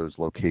at those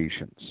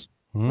locations.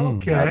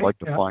 Okay. I'd like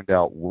to find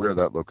out where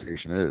that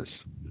location is.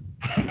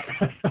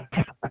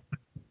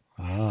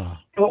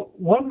 Well,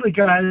 one of the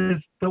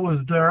guys that was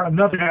there,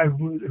 another guy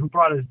who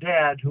brought his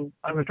dad, who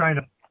I was trying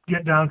to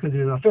get down because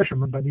he's a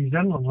fisherman, but he's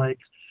inland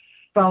lakes,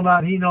 found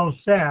out he knows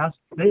SAS.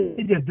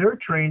 They did their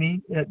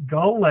training at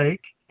Gull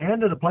Lake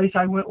and at a place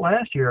I went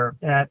last year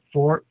at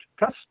Fort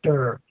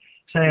Custer,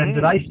 saying,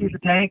 did I see the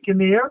tank in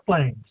the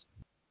airplanes?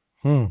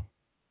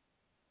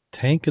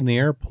 Tank in the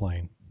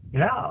airplane.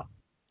 Yeah.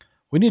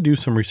 We need to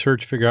do some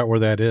research, figure out where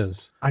that is.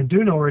 I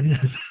do know where it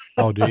is.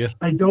 Oh, do you?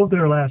 I dove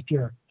there last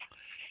year.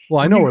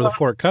 Well, I know where the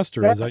Fort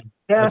Custer is.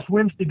 SAS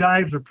Wednesday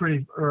dives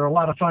are a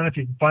lot of fun if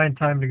you can find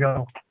time to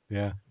go.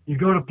 Yeah. You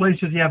go to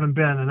places you haven't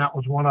been, and that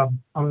was one of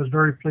them. I was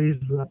very pleased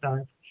with that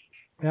dive.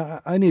 Yeah,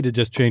 I need to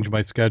just change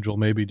my schedule.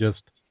 Maybe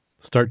just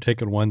start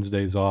taking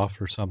Wednesdays off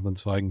or something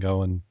so I can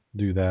go and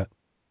do that.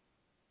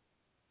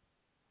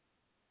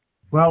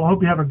 Well, I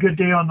hope you have a good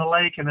day on the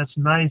lake, and it's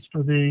nice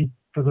for the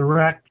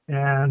wreck,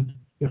 and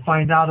you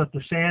find out that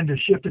the sand has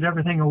shifted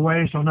everything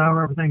away, so now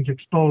everything's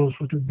exposed,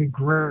 which would be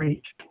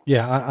great.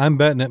 Yeah, I'm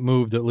betting it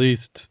moved at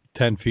least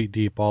 10 feet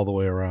deep all the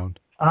way around.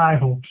 I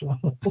hope so.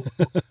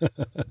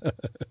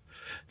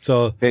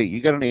 So, hey,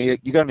 you got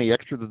any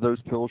extra of those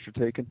pills you're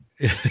taking?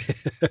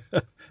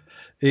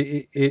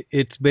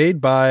 It's made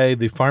by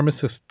the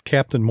pharmacist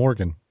Captain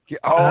Morgan.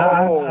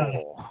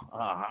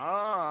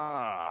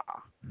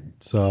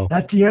 So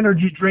that's the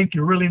energy drink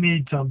you really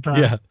need sometimes.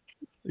 Yeah.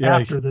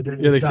 After the day.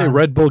 Yeah, they say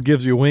Red Bull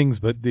gives you wings,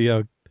 but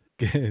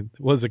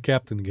what does the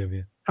captain give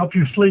you? Help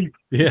you sleep.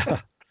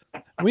 Yeah.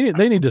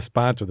 They need to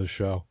sponsor the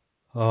show.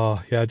 Oh,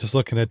 yeah, just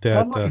looking at that.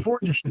 I'm looking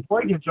forward to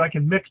Sheboygan so I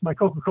can mix my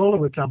Coca-Cola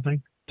with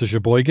something. To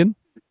Sheboygan?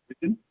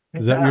 Is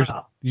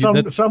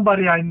that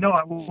somebody I know,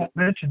 I won't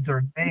mention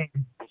their name,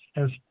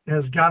 has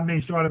got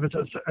me sort of, it's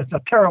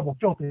a terrible,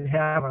 filthy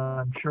habit,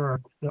 I'm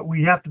sure, that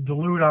we have to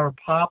dilute our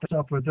pop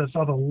stuff with this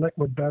other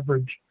liquid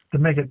beverage to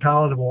make it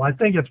palatable. I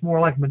think it's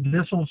more like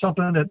medicinal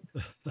something that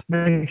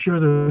makes sure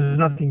there's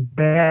nothing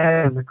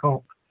bad in the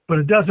Coke. But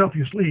it does help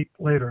you sleep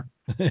later.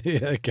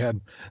 Yeah, it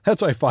can.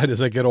 That's what I find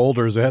as I get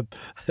older is that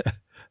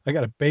I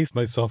got to pace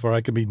myself or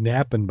I can be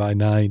napping by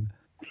 9.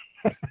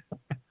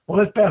 Well,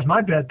 it's past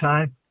my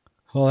bedtime.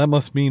 Well, that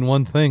must mean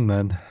one thing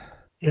then.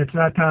 It's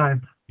that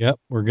time. Yep,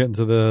 we're getting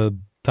to the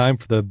time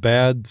for the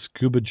bad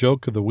scuba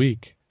joke of the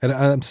week. And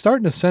I'm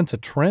starting to sense a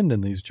trend in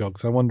these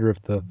jokes. I wonder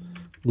if the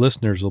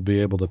listeners will be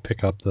able to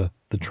pick up the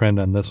trend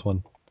on this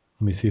one.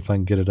 Let me see if I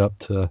can get it up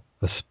to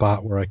a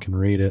spot where I can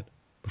read it.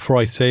 Before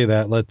I say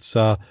that, let's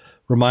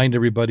remind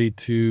everybody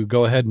to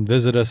go ahead and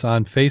visit us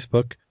on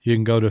Facebook. You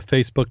can go to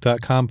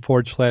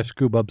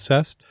facebook.com/Scuba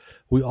Obsessed.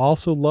 We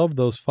also love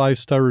those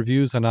 5-star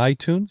reviews on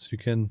iTunes. You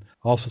can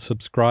also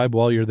subscribe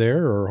while you're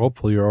there, or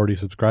hopefully you're already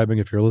subscribing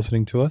if you're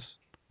listening to us.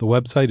 The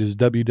website is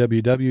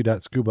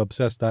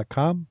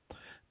www.scubaobsessed.com.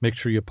 Make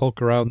sure you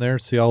poke around there,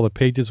 see all the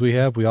pages we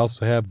have. We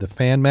also have the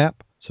fan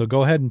map, so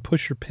go ahead and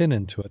push your pin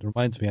into it. It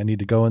reminds me I need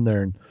to go in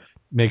there and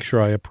make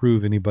sure I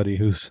approve anybody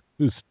who's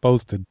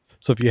posted.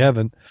 So if you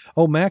haven't,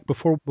 Mac,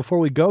 before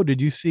we go,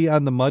 did you see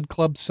on the Mud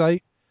Club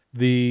site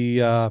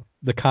the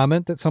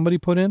comment that somebody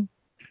put in?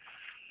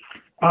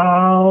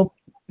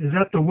 Is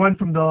that the one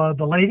from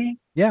the lady?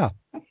 Yeah.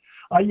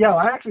 Yeah,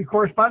 I actually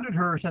corresponded with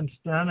her since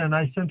then, and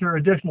I sent her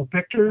additional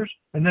pictures,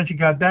 and then she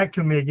got back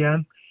to me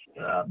again.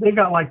 They've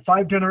got like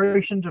 5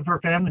 generations of her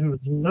family who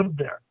lived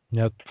there.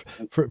 Yeah,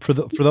 for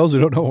those who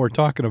don't know what we're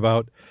talking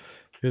about,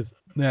 is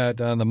that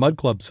on the Mud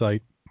Club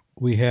site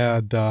we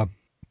had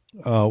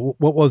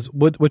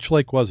which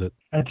lake was it?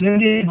 It's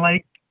Indian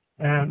Lake,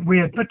 and we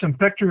had put some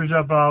pictures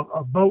of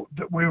a boat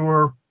that we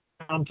were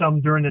on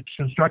some during its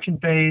construction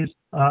phase,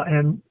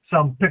 and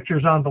some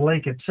pictures on the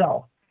lake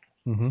itself.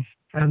 Mm-hmm.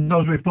 And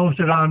those we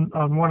posted on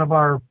one of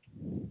our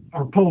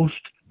posts,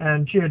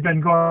 and she had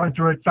been going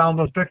through it, found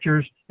those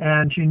pictures,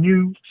 and she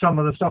knew some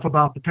of the stuff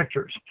about the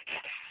pictures.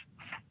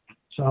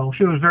 So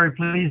she was very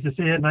pleased to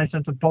see it, and I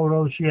sent some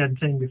photos she hadn't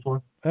seen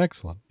before.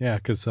 Excellent. Yeah,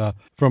 because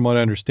from what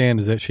I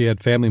understand is that she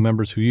had family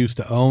members who used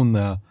to own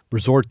the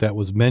resort that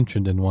was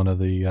mentioned in one of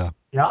the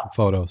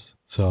photos.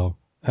 So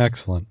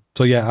excellent.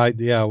 So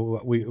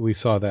we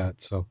saw that.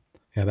 So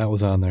yeah, that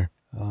was on there.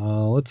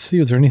 Let's see.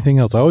 Is there anything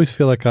else? I always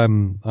feel like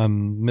I'm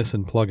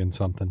missing plugging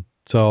something.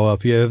 So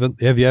if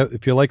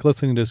you like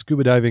listening to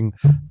Scuba Diving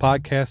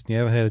Podcast and you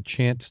haven't had a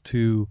chance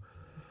to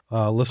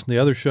listen to the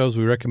other shows,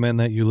 we recommend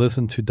that you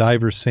listen to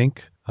Divers Sync.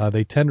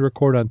 They tend to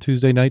record on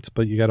Tuesday nights,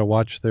 but you got to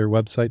watch their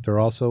website. They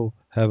also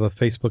have a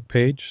Facebook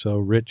page. So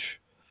Rich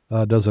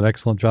does an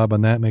excellent job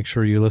on that. Make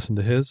sure you listen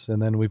to his.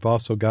 And then we've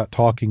also got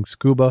Talking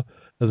Scuba.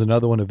 There's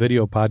another one, a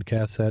video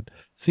podcast that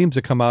seems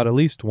to come out at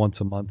least once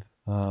a month.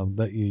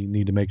 That you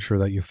need to make sure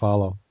that you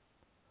follow.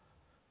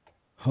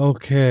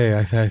 Okay,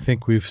 I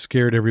think we've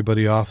scared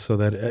everybody off so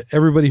that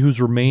everybody who's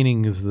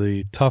remaining is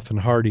the tough and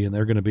hardy, and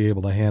they're going to be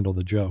able to handle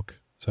the joke.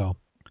 So,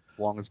 as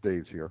long as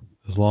Dave's here.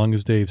 As long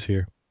as Dave's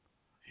here.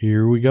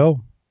 Here we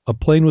go. A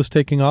plane was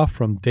taking off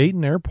from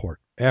Dayton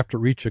Airport. After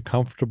it reached a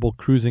comfortable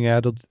cruising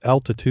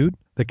altitude,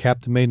 the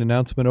captain made an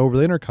announcement over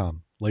the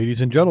intercom. Ladies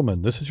and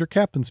gentlemen, this is your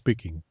captain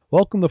speaking.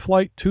 Welcome to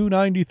Flight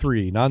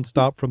 293,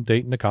 nonstop from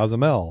Dayton to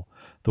Cozumel.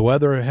 The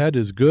weather ahead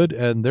is good,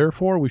 and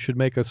therefore we should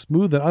make a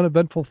smooth and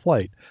uneventful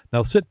flight.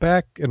 Now sit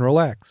back and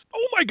relax.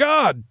 Oh, my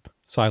God!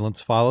 Silence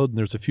followed, and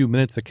there's a few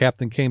minutes the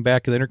captain came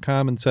back in the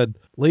intercom and said,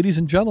 Ladies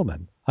and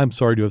gentlemen, I'm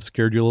sorry to have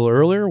scared you a little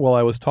earlier. While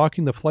I was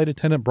talking, the flight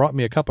attendant brought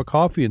me a cup of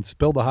coffee and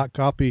spilled the hot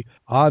coffee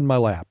on my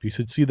lap. You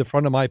should see the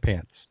front of my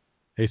pants.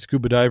 A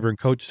scuba diver and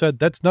coach said,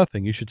 That's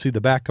nothing. You should see the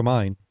back of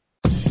mine.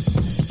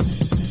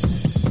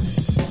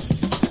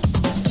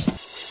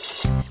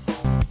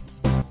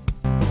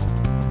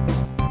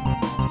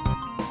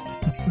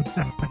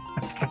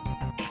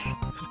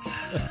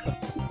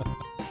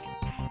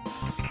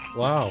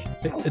 Wow,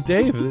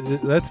 Dave,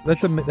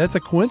 that's a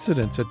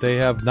coincidence that they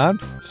have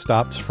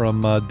non-stops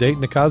from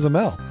Dayton to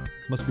Cozumel.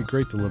 Must be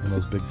great to live in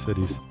those big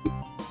cities.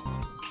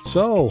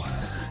 So,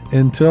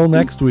 until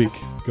next week,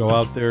 go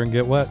out there and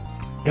get wet.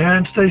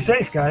 And stay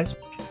safe, guys.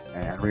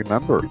 And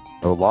remember,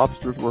 no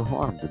lobsters were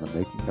harmed in the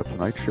making of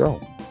tonight's show.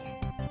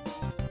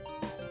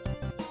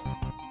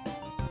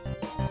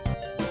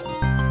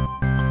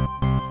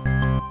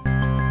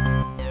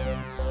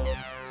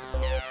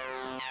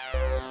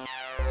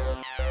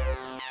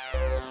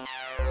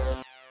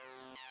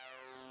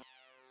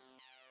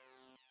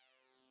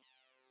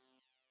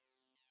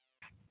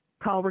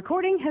 Call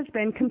recording has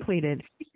been completed.